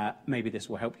 Maybe this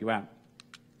will help you out.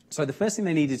 So the first thing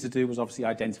they needed to do was obviously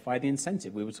identify the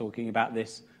incentive. We were talking about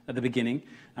this at the beginning.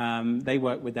 They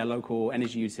worked with their local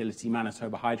energy utility,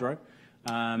 Manitoba Hydro.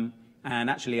 And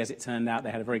actually, as it turned out,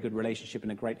 they had a very good relationship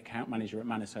and a great account manager at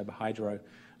Manitoba Hydro,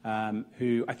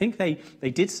 who I think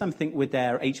they did something with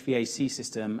their HVAC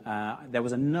system. There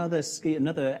was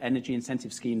another energy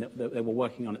incentive scheme that they were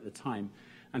working on at the time.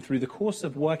 And through the course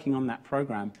of working on that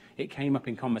program, it came up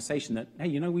in conversation that,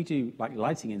 hey, we do like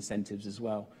lighting incentives as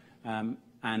well.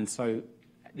 And so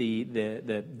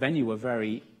the venue were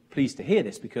very pleased to hear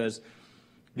this, because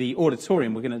the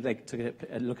auditorium, we're going to take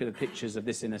a look at the pictures of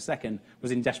this in a second,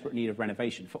 was in desperate need of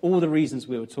renovation for all the reasons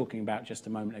we were talking about just a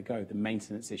moment ago, the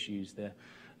maintenance issues, the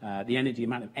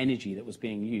amount of energy that was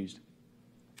being used.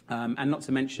 And not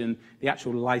to mention, the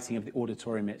actual lighting of the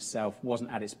auditorium itself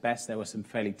wasn't at its best. There were some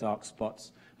fairly dark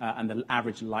spots, and the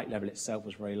average light level itself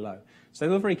was very low. So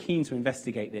they were very keen to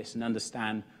investigate this and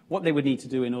understand what they would need to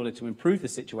do in order to improve the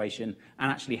situation,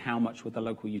 and actually how much would the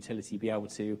local utility be able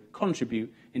to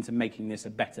contribute into making this a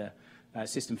better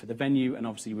system for the venue, and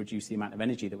obviously reduce the amount of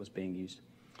energy that was being used.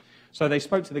 So they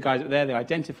spoke to the guys up there. They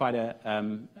identified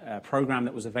a program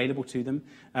that was available to them.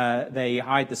 They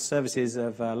hired the services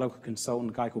of a local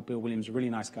consultant, a guy called Bill Williams, a really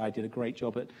nice guy, did a great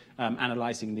job at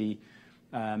analyzing the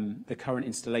current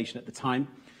installation at the time.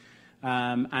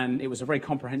 And it was a very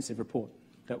comprehensive report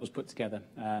that was put together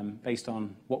based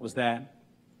on what was there.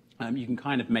 You can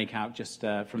kind of make out just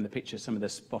from the picture some of the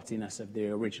spottiness of the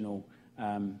original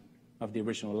of the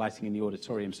original lighting in the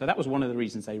auditorium. So that was one of the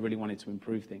reasons they really wanted to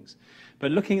improve things.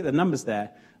 But looking at the numbers there,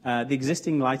 the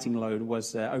existing lighting load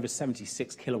was over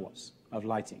 76 kilowatts of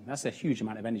lighting. That's a huge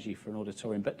amount of energy for an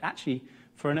auditorium, but actually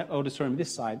for an auditorium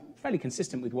this side, fairly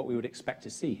consistent with what we would expect to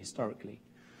see historically.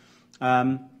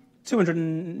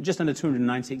 Just under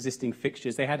 290 existing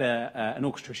fixtures. They had an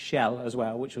orchestra shell as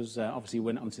well, which was obviously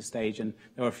went onto stage, and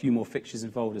there were a few more fixtures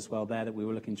involved as well there that we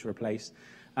were looking to replace.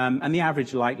 And the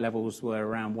average light levels were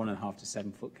around 1.5 to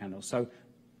 7 foot candles. So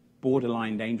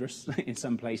borderline dangerous in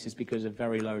some places because of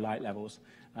very low light levels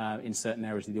in certain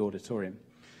areas of the auditorium.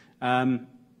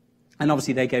 And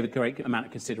obviously they gave a great amount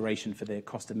of consideration for the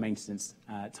cost of maintenance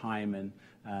time and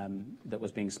that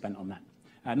was being spent on that.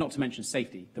 Not to mention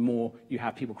safety. The more you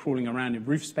have people crawling around in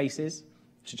roof spaces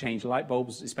to change light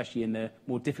bulbs, especially in the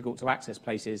more difficult to access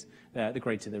places, the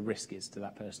greater the risk is to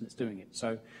that person that's doing it.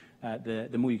 So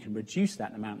the more you can reduce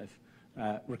that amount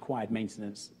of required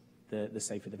maintenance, the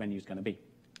safer the venue is going to be.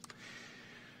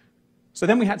 So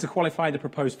then we had to qualify the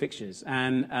proposed fixtures.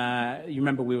 And you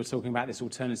remember we were talking about this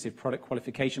alternative product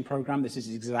qualification program. This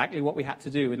is exactly what we had to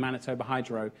do with Manitoba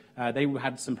Hydro. They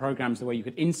had some programs where you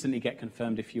could instantly get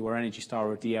confirmed if you were Energy Star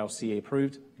or DLC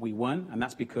approved. We weren't, and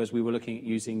that's because we were looking at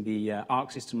using the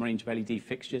ARC system range of LED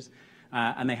fixtures,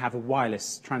 and they have a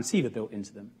wireless transceiver built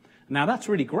into them. Now, that's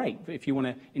really great if you want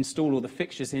to install all the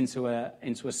fixtures into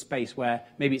a space where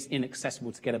maybe it's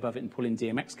inaccessible to get above it and pull in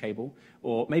DMX cable,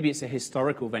 or maybe it's a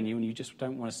historical venue and you just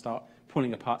don't want to start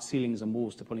pulling apart ceilings and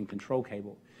walls to pull in control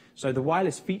cable. So the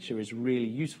wireless feature is really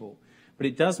useful, but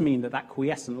it does mean that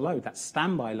quiescent load, that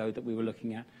standby load that we were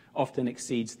looking at, often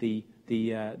exceeds the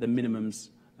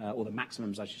minimums, or the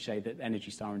maximums, I should say, that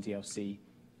Energy Star and DLC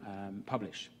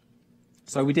publish.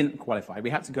 So we didn't qualify.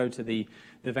 We had to go to the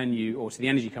venue or to the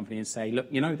energy company and say,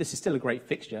 look, this is still a great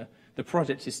fixture. The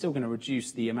project is still going to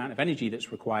reduce the amount of energy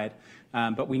that's required,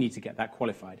 but we need to get that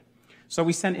qualified. So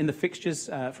we sent in the fixtures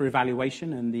for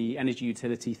evaluation, and the energy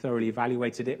utility thoroughly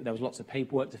evaluated it. There was lots of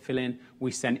paperwork to fill in.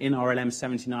 We sent in our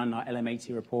LM79 and our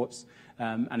LM80 reports,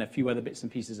 and a few other bits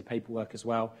and pieces of paperwork as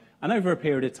well. And over a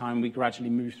period of time, we gradually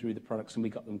moved through the products and we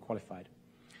got them qualified.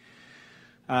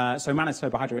 So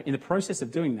Manitoba Hydro, in the process of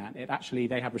doing that,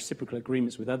 they have reciprocal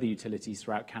agreements with other utilities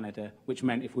throughout Canada, which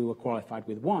meant if we were qualified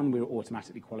with one, we were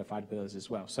automatically qualified with others as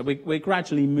well. So we're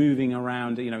gradually moving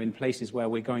around, in places where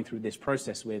we're going through this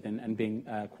process with and being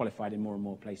qualified in more and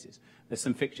more places. There's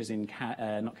some fixtures in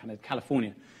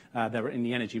California that are in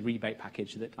the energy rebate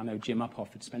package that I know Jim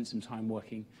Uphoff had spent some time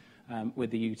working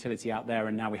with the utility out there,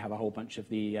 and now we have a whole bunch of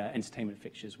the entertainment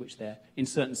fixtures, which they're, in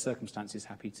certain circumstances,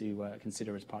 happy to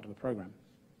consider as part of a program.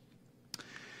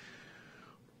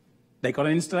 They got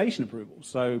an installation approval,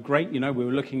 so great. We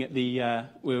were looking at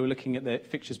the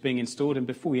fixtures being installed, and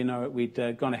before you know it, we'd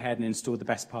gone ahead and installed the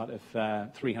best part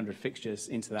of 300 fixtures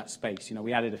into that space.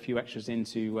 We added a few extras in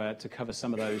to cover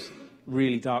some of those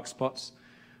really dark spots.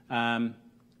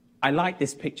 I like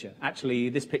this picture. Actually,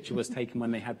 this picture was taken when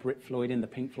they had Brit Floyd in the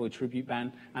Pink Floyd tribute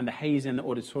band, and the haze in the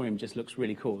auditorium just looks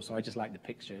really cool. So I just like the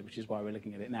picture, which is why we're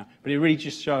looking at it now. But it really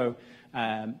just shows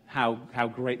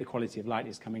how great the quality of light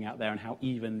is coming out there and how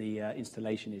even the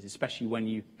installation is, especially when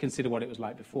you consider what it was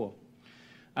like before.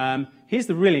 Here's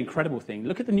the really incredible thing.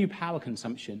 Look at the new power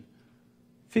consumption,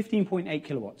 15.8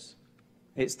 kilowatts.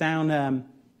 It's down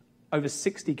over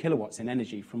 60 kilowatts in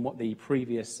energy from what the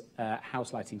previous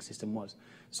house lighting system was.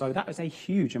 So that was a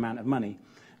huge amount of money.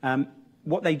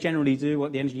 What they generally do,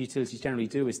 what the energy utilities generally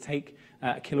do, is take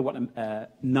a kilowatt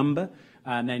number,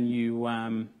 and then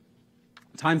you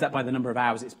times that by the number of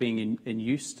hours it's being in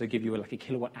use to give you like a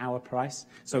kilowatt hour price.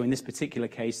 So in this particular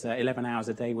case, 11 hours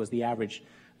a day was the average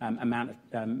amount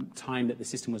of time that the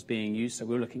system was being used. So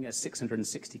we were looking at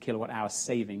 660 kilowatt hours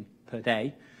saving per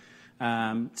day.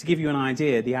 To give you an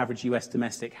idea, the average US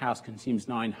domestic house consumes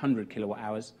 900 kilowatt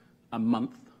hours a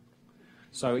month.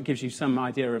 So it gives you some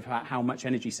idea of how much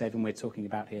energy saving we're talking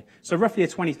about here. So roughly a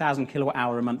 20,000 kilowatt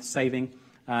hour a month saving.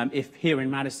 If here in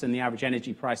Madison, the average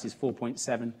energy price is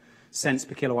 4.7 cents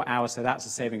per kilowatt hour, so that's a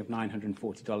saving of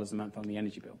 $940 a month on the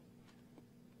energy bill.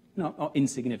 Not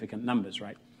insignificant numbers,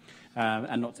 right?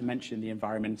 And not to mention the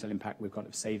environmental impact we've got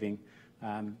of saving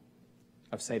all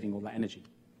that energy.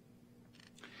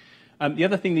 The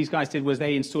other thing these guys did was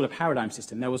they installed a paradigm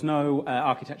system. There was no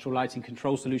architectural lighting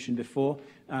control solution before.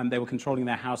 They were controlling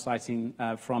their house lighting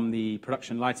from the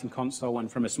production lighting console and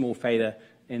from a small fader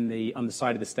on the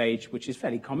side of the stage, which is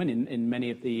fairly common in many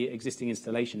of the existing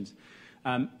installations.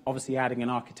 Obviously, adding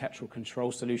an architectural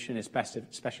control solution,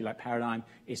 especially like Paradigm,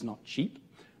 is not cheap.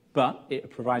 but it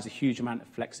provides a huge amount of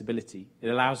flexibility. It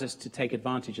allows us to take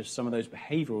advantage of some of those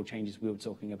behavioral changes we were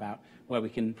talking about, where we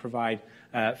can provide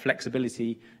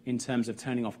flexibility in terms of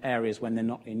turning off areas when they're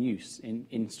not in use,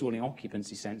 installing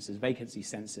occupancy sensors, vacancy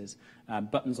sensors,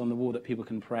 buttons on the wall that people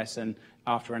can press, and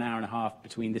after an hour and a half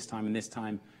between this time and this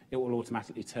time, it will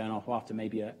automatically turn off after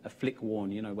maybe a flick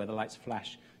warn, you know, where the lights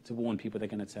flash to warn people they're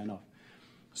going to turn off.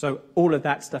 So all of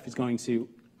that stuff is going to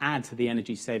add to the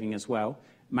energy saving as well.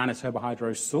 Manitoba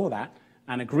Hydro saw that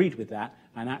and agreed with that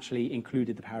and actually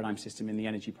included the paradigm system in the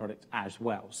energy product as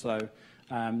well. So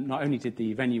not only did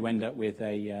the venue end up with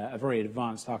a very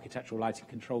advanced architectural lighting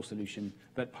control solution,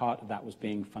 but part of that was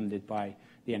being funded by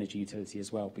the energy utility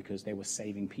as well because they were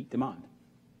saving peak demand.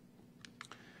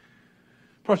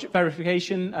 Project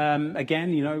verification,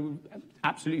 again, you know,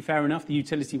 absolutely fair enough. The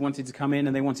utility wanted to come in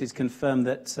and they wanted to confirm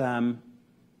that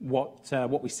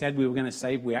what we said we were going to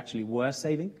save, we actually were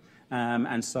saving.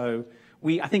 And so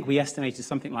I think we estimated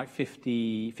something like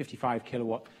 55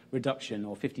 kilowatt reduction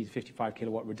or 50 to 55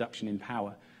 kilowatt reduction in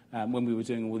power when we were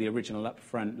doing all the original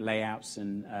upfront layouts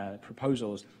and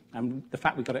proposals. And the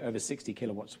fact we got it over 60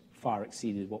 kilowatts far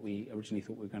exceeded what we originally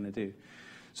thought we were going to do.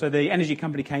 So the energy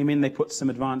company came in, they put some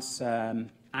advanced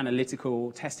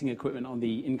analytical testing equipment on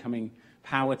the incoming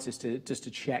power just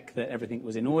to check that everything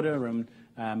was in order, and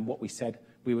what we said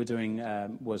we were doing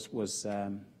was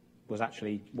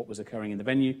actually what was occurring in the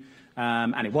venue,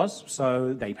 and it was,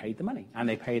 so they paid the money, and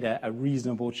they paid a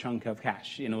reasonable chunk of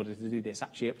cash in order to do this,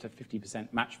 actually up to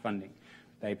 50% match funding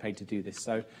they paid to do this.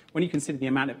 So when you consider the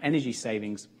amount of energy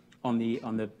savings on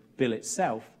the bill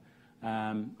itself,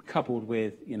 coupled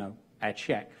with, you know, a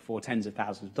check for tens of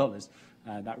thousands of dollars,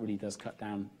 that really does cut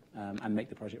down and make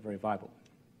the project very viable.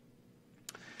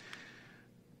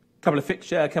 A couple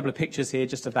of pictures here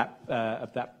just of that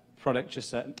product,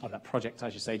 of that project, I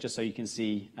should say, just so you can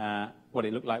see what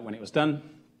it looked like when it was done.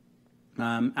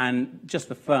 And just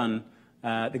for fun,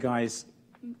 the guys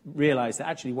realized that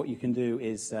actually what you can do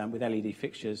is, with LED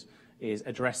fixtures, is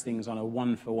address things on a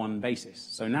one-for-one basis.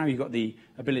 So now you've got the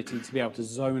ability to be able to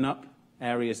zone up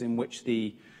areas in which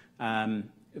the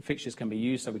fixtures can be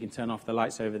used, so we can turn off the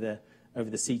lights over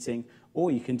the seating, or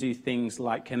you can do things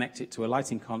like connect it to a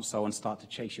lighting console and start to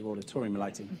chase your auditorium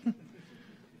lighting.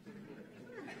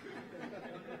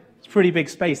 It's pretty big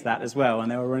space, that, as well,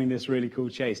 and they were running this really cool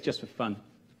chase just for fun.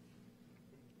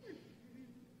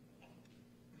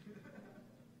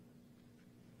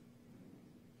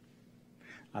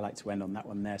 I like to end on that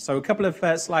one there. So a couple of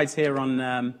slides here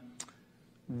on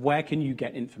where can you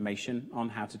get information on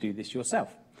how to do this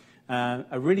yourself.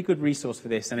 A really good resource for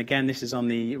this, and again, this is on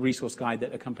the resource guide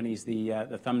that accompanies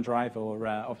the thumb drive, or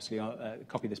obviously a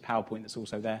copy of this PowerPoint that's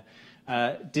also there.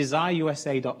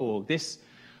 DesireUSA.org. This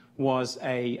was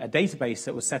a database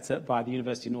that was set up by the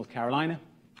University of North Carolina,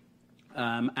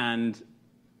 and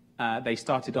they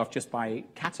started off just by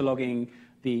cataloging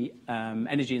the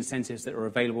energy incentives that are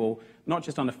available, not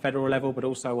just on a federal level, but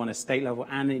also on a state level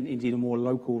and indeed a more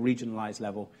local, regionalized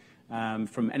level,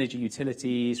 from energy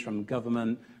utilities, from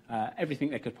government. Everything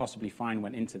they could possibly find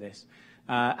went into this.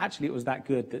 Actually, it was that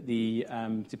good that the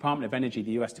Department of Energy,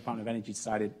 the US Department of Energy,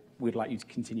 decided we'd like you to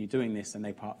continue doing this, and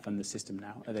they part fund the system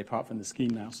now, they part fund the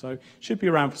scheme now. So it should be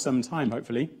around for some time,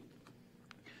 hopefully.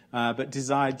 But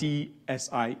Desire,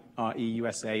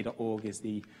 DesireUSA.org is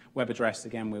the web address.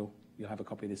 Again, you'll have a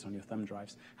copy of this on your thumb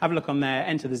drives. Have a look on there,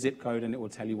 enter the zip code, and it will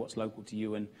tell you what's local to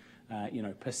you, and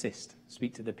persist.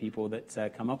 Speak to the people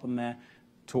that come up on there.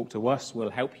 Talk to us. We'll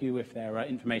help you if there are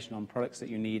information on products that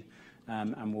you need,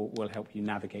 and we'll help you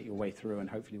navigate your way through, and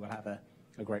hopefully we'll have a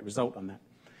great result on that.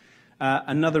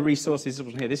 Another resource is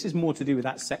here. This is more to do with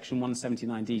that Section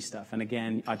 179D stuff. And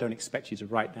again, I don't expect you to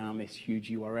write down this huge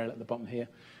URL at the bottom here.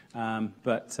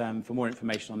 But for more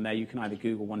information on there, you can either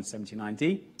Google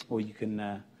 179D, or you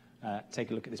can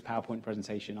take a look at this PowerPoint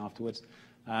presentation afterwards.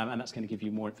 And that's going to give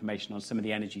you more information on some of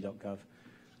the energy.gov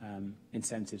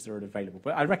incentives that are available.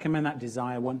 But I recommend that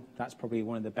Desire one. That's probably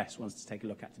one of the best ones to take a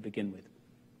look at to begin with.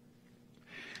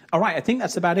 All right, I think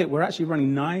that's about it. We're actually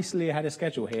running nicely ahead of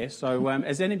schedule here. So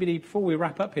has anybody, before we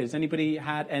wrap up here, has anybody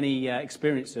had any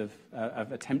experience of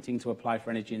attempting to apply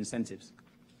for energy incentives?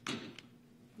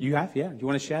 You have, yeah? Do you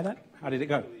want to share that? How did it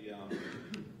go?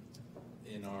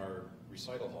 In our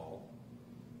recital hall,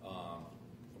 I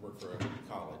work for a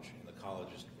college, and the college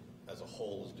as a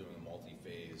whole is doing a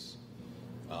multi-phase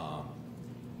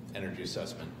energy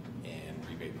assessment and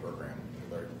rebate program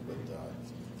with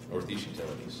Northeast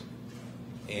Utilities.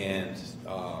 And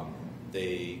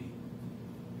they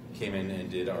came in and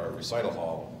did our recital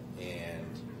hall, and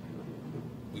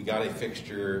we got a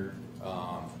fixture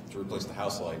to replace the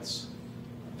house lights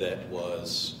that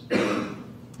was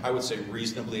I would say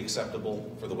reasonably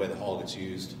acceptable for the way the hall gets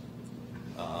used.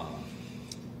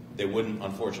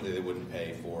 Unfortunately, they wouldn't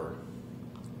pay for,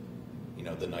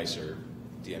 the nicer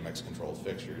DMX controlled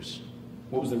fixtures.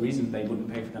 What was the reason they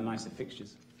wouldn't pay for the nicer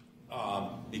fixtures?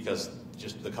 Because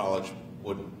just the college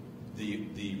wouldn't,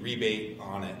 the rebate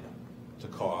on it to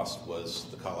cost was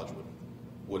the college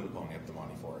wouldn't pony up the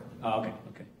money for it. Oh, okay.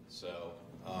 So,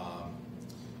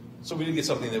 so we did get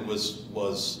something that was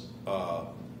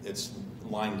it's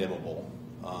line dimmable,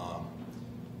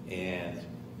 and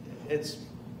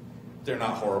they're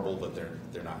not horrible, but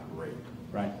they're not great.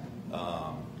 Right.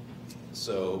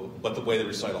 But the way the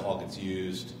recital hall gets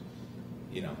used,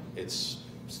 it's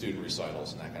student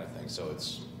recitals and that kind of thing. So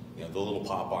it's the little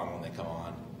pop on when they come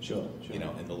on. Sure.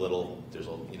 And the little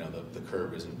the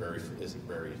curve isn't very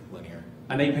linear.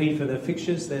 And they paid for the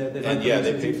fixtures. They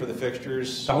paid for the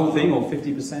fixtures. The whole thing, or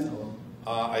 50%, or?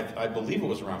 I believe it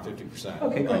was around 50%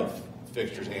 of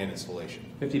fixtures and installation.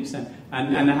 50%.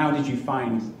 And how did you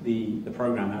find the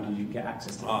program? How did you get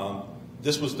access to it?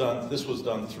 This was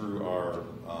done through our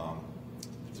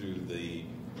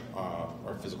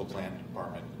physical plant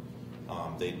department.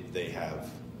 They have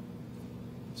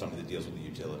somebody that deals with the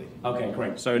utility. Okay,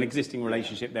 great. So an existing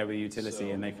relationship there with the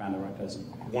utility, and they found the right person.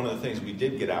 One of the things we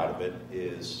did get out of it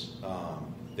is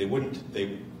they wouldn't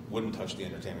touch the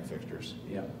entertainment fixtures.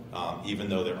 Yeah. Even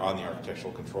though they're on the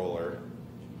architectural controller,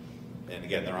 and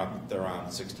again they're on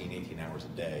 16, 18 hours a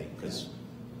day because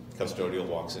custodial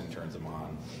walks in, turns them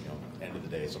on. End of the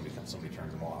day, somebody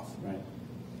turns them off. Right.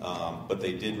 But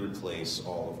they did replace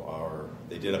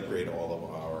they did upgrade all of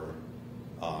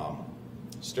our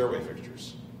stairway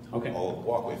fixtures. Okay. All of the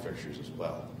walkway fixtures as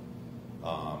well.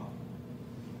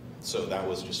 So that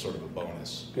was just sort of a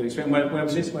bonus. Good experience. Where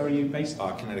was this? Where are you based?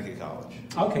 Connecticut College.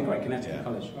 Okay, great. Connecticut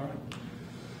College. All right.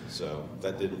 So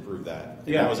that did improve that.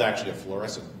 Yeah. That was actually a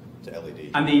fluorescent to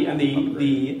LED. And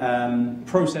the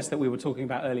process that we were talking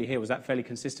about earlier here, was that fairly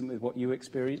consistent with what you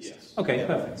experienced? Yes. Okay, Yeah.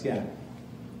 perfect. Yeah.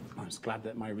 I'm just glad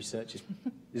that my research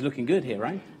is looking good here,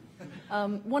 right?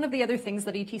 One of the other things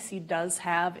that ETC does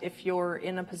have, if you're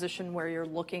in a position where you're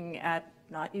looking at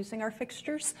not using our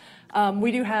fixtures,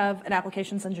 we do have an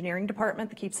applications engineering department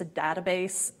that keeps a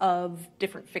database of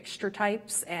different fixture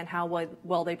types and how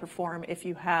well they perform if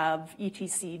you have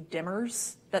ETC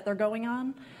dimmers that they're going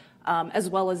on, as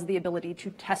well as the ability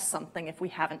to test something if we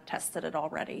haven't tested it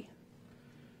already.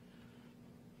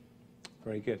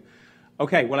 Very good.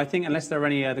 Okay, well, I think unless there are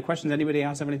any other questions, anybody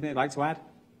else have anything they'd like to add?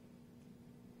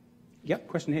 Yep,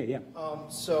 question here, yeah.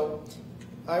 So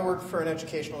I work for an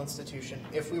educational institution.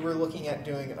 If we were looking at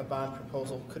doing a bond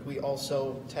proposal, could we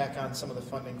also tack on some of the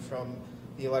funding from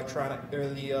the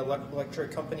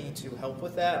electric company to help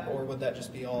with that, or would that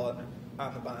just be all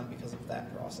on the bond because of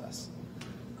that process?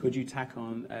 Could you tack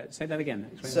on, say that again.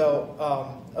 So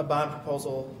a bond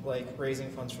proposal, like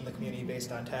raising funds from the community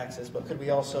based on taxes, but could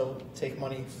we also take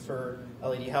money for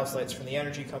LED house lights from the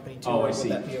energy company too? Oh, I would see.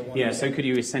 That be a Yeah, so could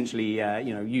you essentially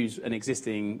use an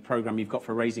existing program you've got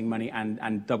for raising money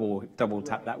and double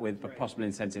tap that with a possible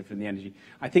incentive from the energy?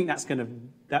 I think that's going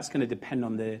to depend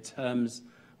on the terms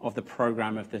of the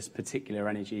program of this particular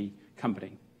energy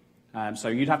company. So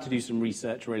you'd have to do some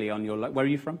research really on where are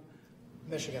you from?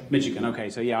 Michigan, okay.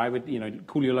 So yeah, I would,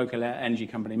 call your local energy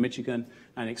company in Michigan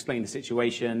and explain the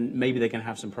situation. Maybe they can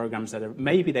have some programs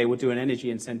maybe they will do an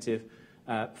energy incentive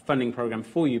funding program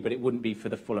for you, but it wouldn't be for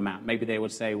the full amount. Maybe they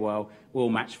would say, well, we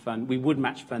would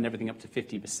match fund everything up to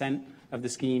 50% of the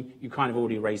scheme. You kind of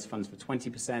already raised funds for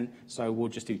 20%, so we'll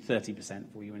just do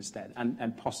 30% for you instead.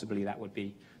 And possibly that would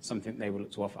be something they would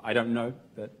look to offer. I don't know,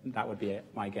 but that would be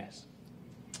my guess.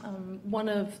 One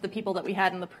of the people that we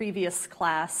had in the previous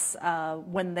class,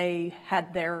 when they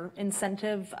had their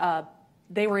incentive,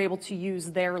 they were able to use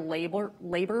their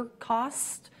labor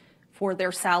cost for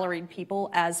their salaried people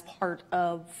as part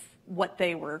of what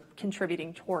they were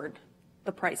contributing toward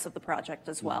the price of the project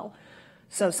as well.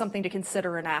 So something to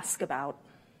consider and ask about.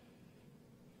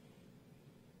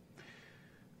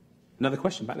 Another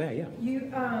question back there, yeah.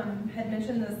 You had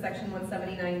mentioned the Section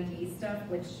 179D stuff,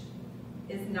 which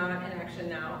is not in action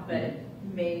now, but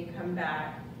may come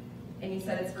back. And you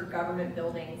said it's for government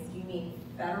buildings. Do you mean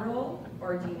federal,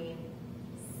 or do you mean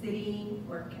city,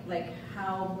 or like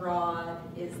how broad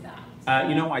is that?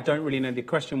 I don't really know. The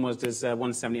question was, does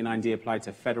 179D apply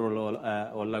to federal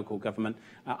or local government?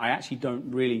 I actually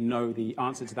don't really know the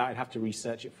answer to that. I'd have to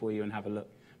research it for you and have a look.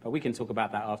 But we can talk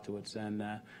about that afterwards. And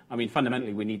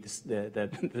fundamentally, we need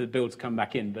the bill to come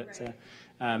back in. But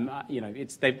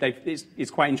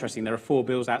It's quite interesting. There are 4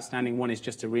 bills outstanding. One is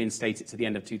just to reinstate it to the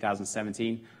end of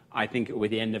 2017. I think it will be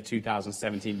the end of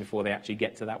 2017 before they actually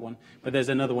get to that one. But there's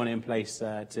another one in place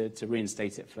to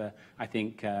reinstate it for, I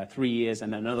think, 3 years,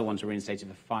 and another one to reinstate it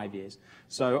for 5 years.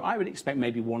 So I would expect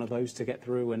maybe one of those to get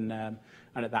through, and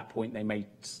at that point they may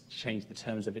change the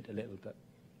terms of it a little bit.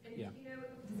 Yeah.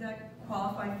 Does that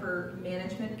qualify for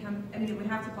management? I mean, it would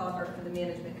have to qualify for the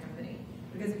management company,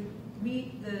 because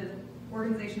the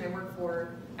organization I work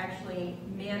for actually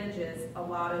manages a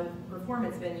lot of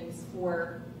performance venues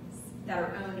that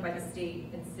are owned by the state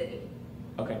and city.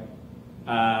 Okay.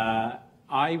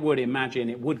 I would imagine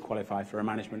it would qualify for a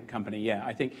management company, yeah.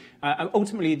 I think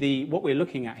ultimately what we're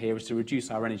looking at here is to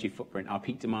reduce our energy footprint, our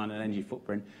peak demand and energy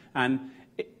footprint. And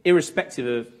irrespective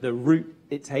of the route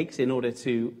it takes in order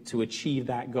to achieve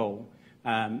that goal,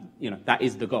 that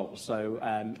is the goal. So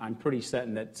I'm pretty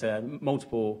certain that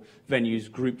multiple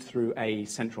venues grouped through a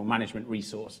central management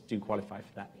resource do qualify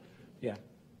for that. Yeah.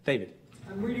 David?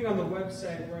 I'm reading on the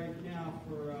website right now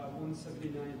for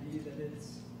 179D that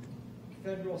it's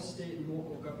federal, state, and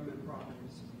local government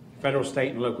properties. Federal,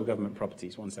 state, and local government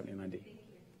properties, 179D.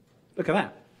 Look at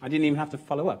that. I didn't even have to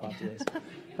follow up after this.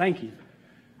 Thank you.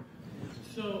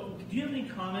 So, do you have any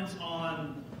comments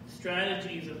on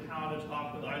strategies of how to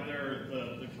talk with either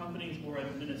the companies or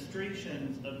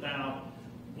administrations about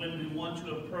when we want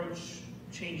to approach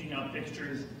changing out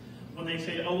fixtures, when they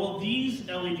say, oh, well, these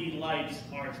LED lights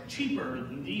are cheaper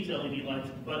than these LED lights,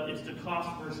 but it's the cost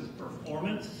versus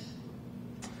performance?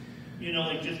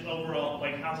 Like just overall,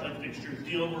 like house light fixtures,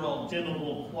 the overall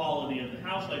dimmable quality of the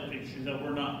house light fixtures, that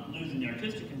we're not losing the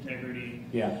artistic integrity.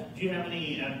 Yeah. Do you have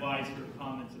any advice or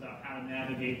comments about how to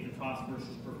navigate the cost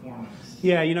versus performance?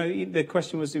 Yeah, the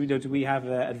question was, do we have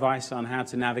advice on how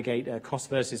to navigate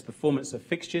cost versus performance of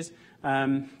fixtures?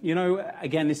 Again,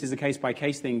 this is a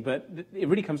case-by-case thing, but it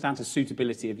really comes down to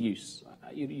suitability of use.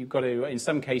 You've got to, in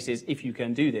some cases, if you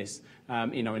can do this,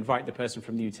 invite the person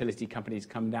from the utility company to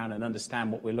come down and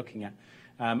understand what we're looking at.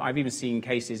 I've even seen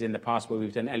cases in the past where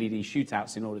we've done LED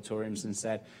shootouts in auditoriums and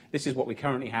said, this is what we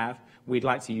currently have. We'd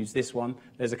like to use this one.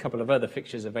 There's a couple of other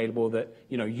fixtures available that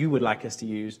you would like us to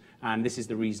use, and this is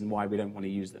the reason why we don't want to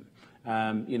use them.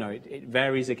 It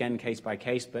varies again case by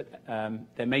case, but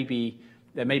there may be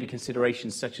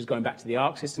considerations such as going back to the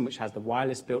ARC system, which has the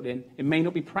wireless built in. It may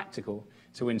not be practical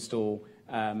to install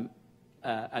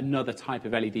another type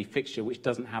of LED fixture which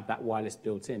doesn't have that wireless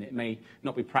built in. It may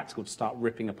not be practical to start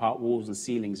ripping apart walls and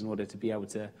ceilings in order to be able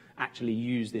to actually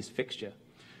use this fixture.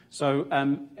 So,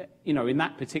 in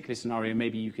that particular scenario,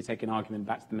 maybe you could take an argument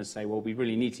back to them and say, well, we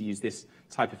really need to use this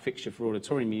type of fixture for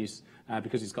auditorium use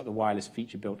because it's got the wireless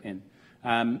feature built in.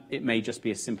 It may just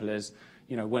be as simple as,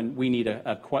 when we need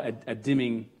a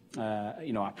dimming,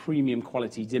 a premium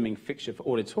quality dimming fixture for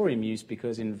auditorium use,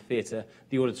 because in the theatre,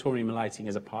 the auditorium lighting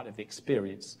is a part of the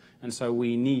experience. And so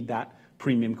we need that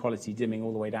premium quality dimming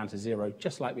all the way down to 0,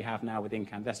 just like we have now with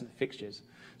incandescent fixtures.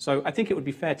 So I think it would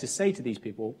be fair to say to these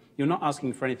people, you're not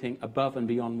asking for anything above and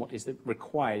beyond what is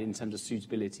required in terms of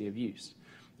suitability of use.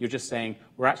 You're just saying,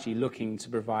 we're actually looking to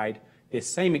provide the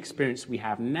same experience we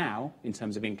have now in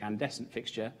terms of incandescent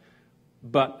fixture,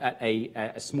 but at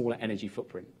a smaller energy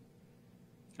footprint.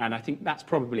 And I think that's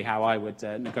probably how I would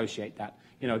negotiate that.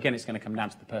 Again, it's going to come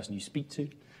down to the person you speak to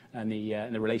and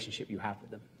the relationship you have with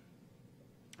them.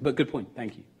 But good point.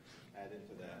 Thank you. Add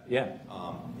into that. Yeah.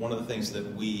 One of the things that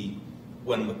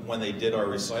when they did our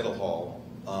recital hall,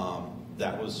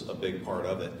 that was a big part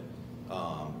of it,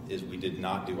 is we did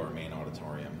not do our main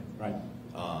auditorium. Right.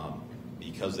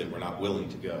 Because they were not willing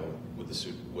to go with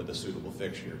a suitable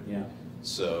fixture. Yeah.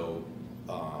 So,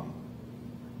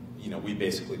 we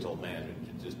basically told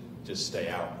management to just stay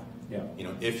out. Yeah.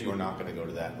 If you're not going to go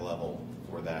to that level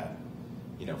for that,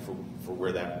 for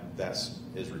where that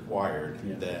is required,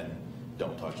 yeah, then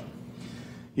don't touch them.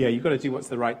 Yeah, you've got to do what's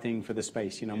the right thing for the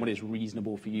space, and what is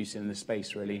reasonable for use in the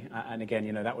space, really. And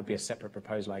again, that would be a separate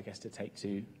proposal, I guess, to take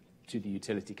to the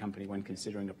utility company when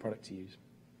considering a product to use.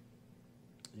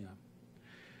 Yeah.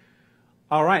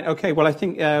 All right. Okay. Well, I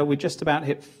think we just about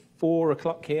hit 4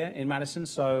 o'clock here in Madison,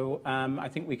 so I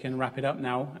think we can wrap it up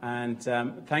now. And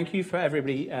thank you for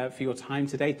everybody for your time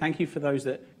today. Thank you for those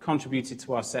that contributed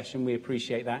to our session. We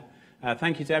appreciate that.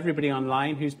 Thank you to everybody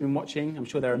online who's been watching. I'm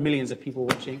sure there are millions of people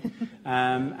watching.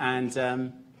 And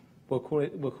we'll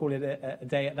call it a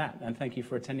day at that. And thank you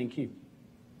for attending Q.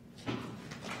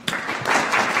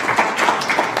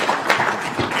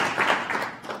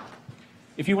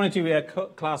 If you want to do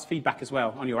class feedback as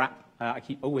well on your app, I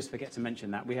always forget to mention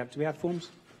that. Do we have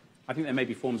forms? I think there may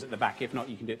be forms at the back. If not,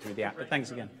 you can do it through the app. But thanks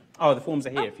again. Oh, the forms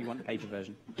are here if you want the paper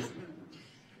version.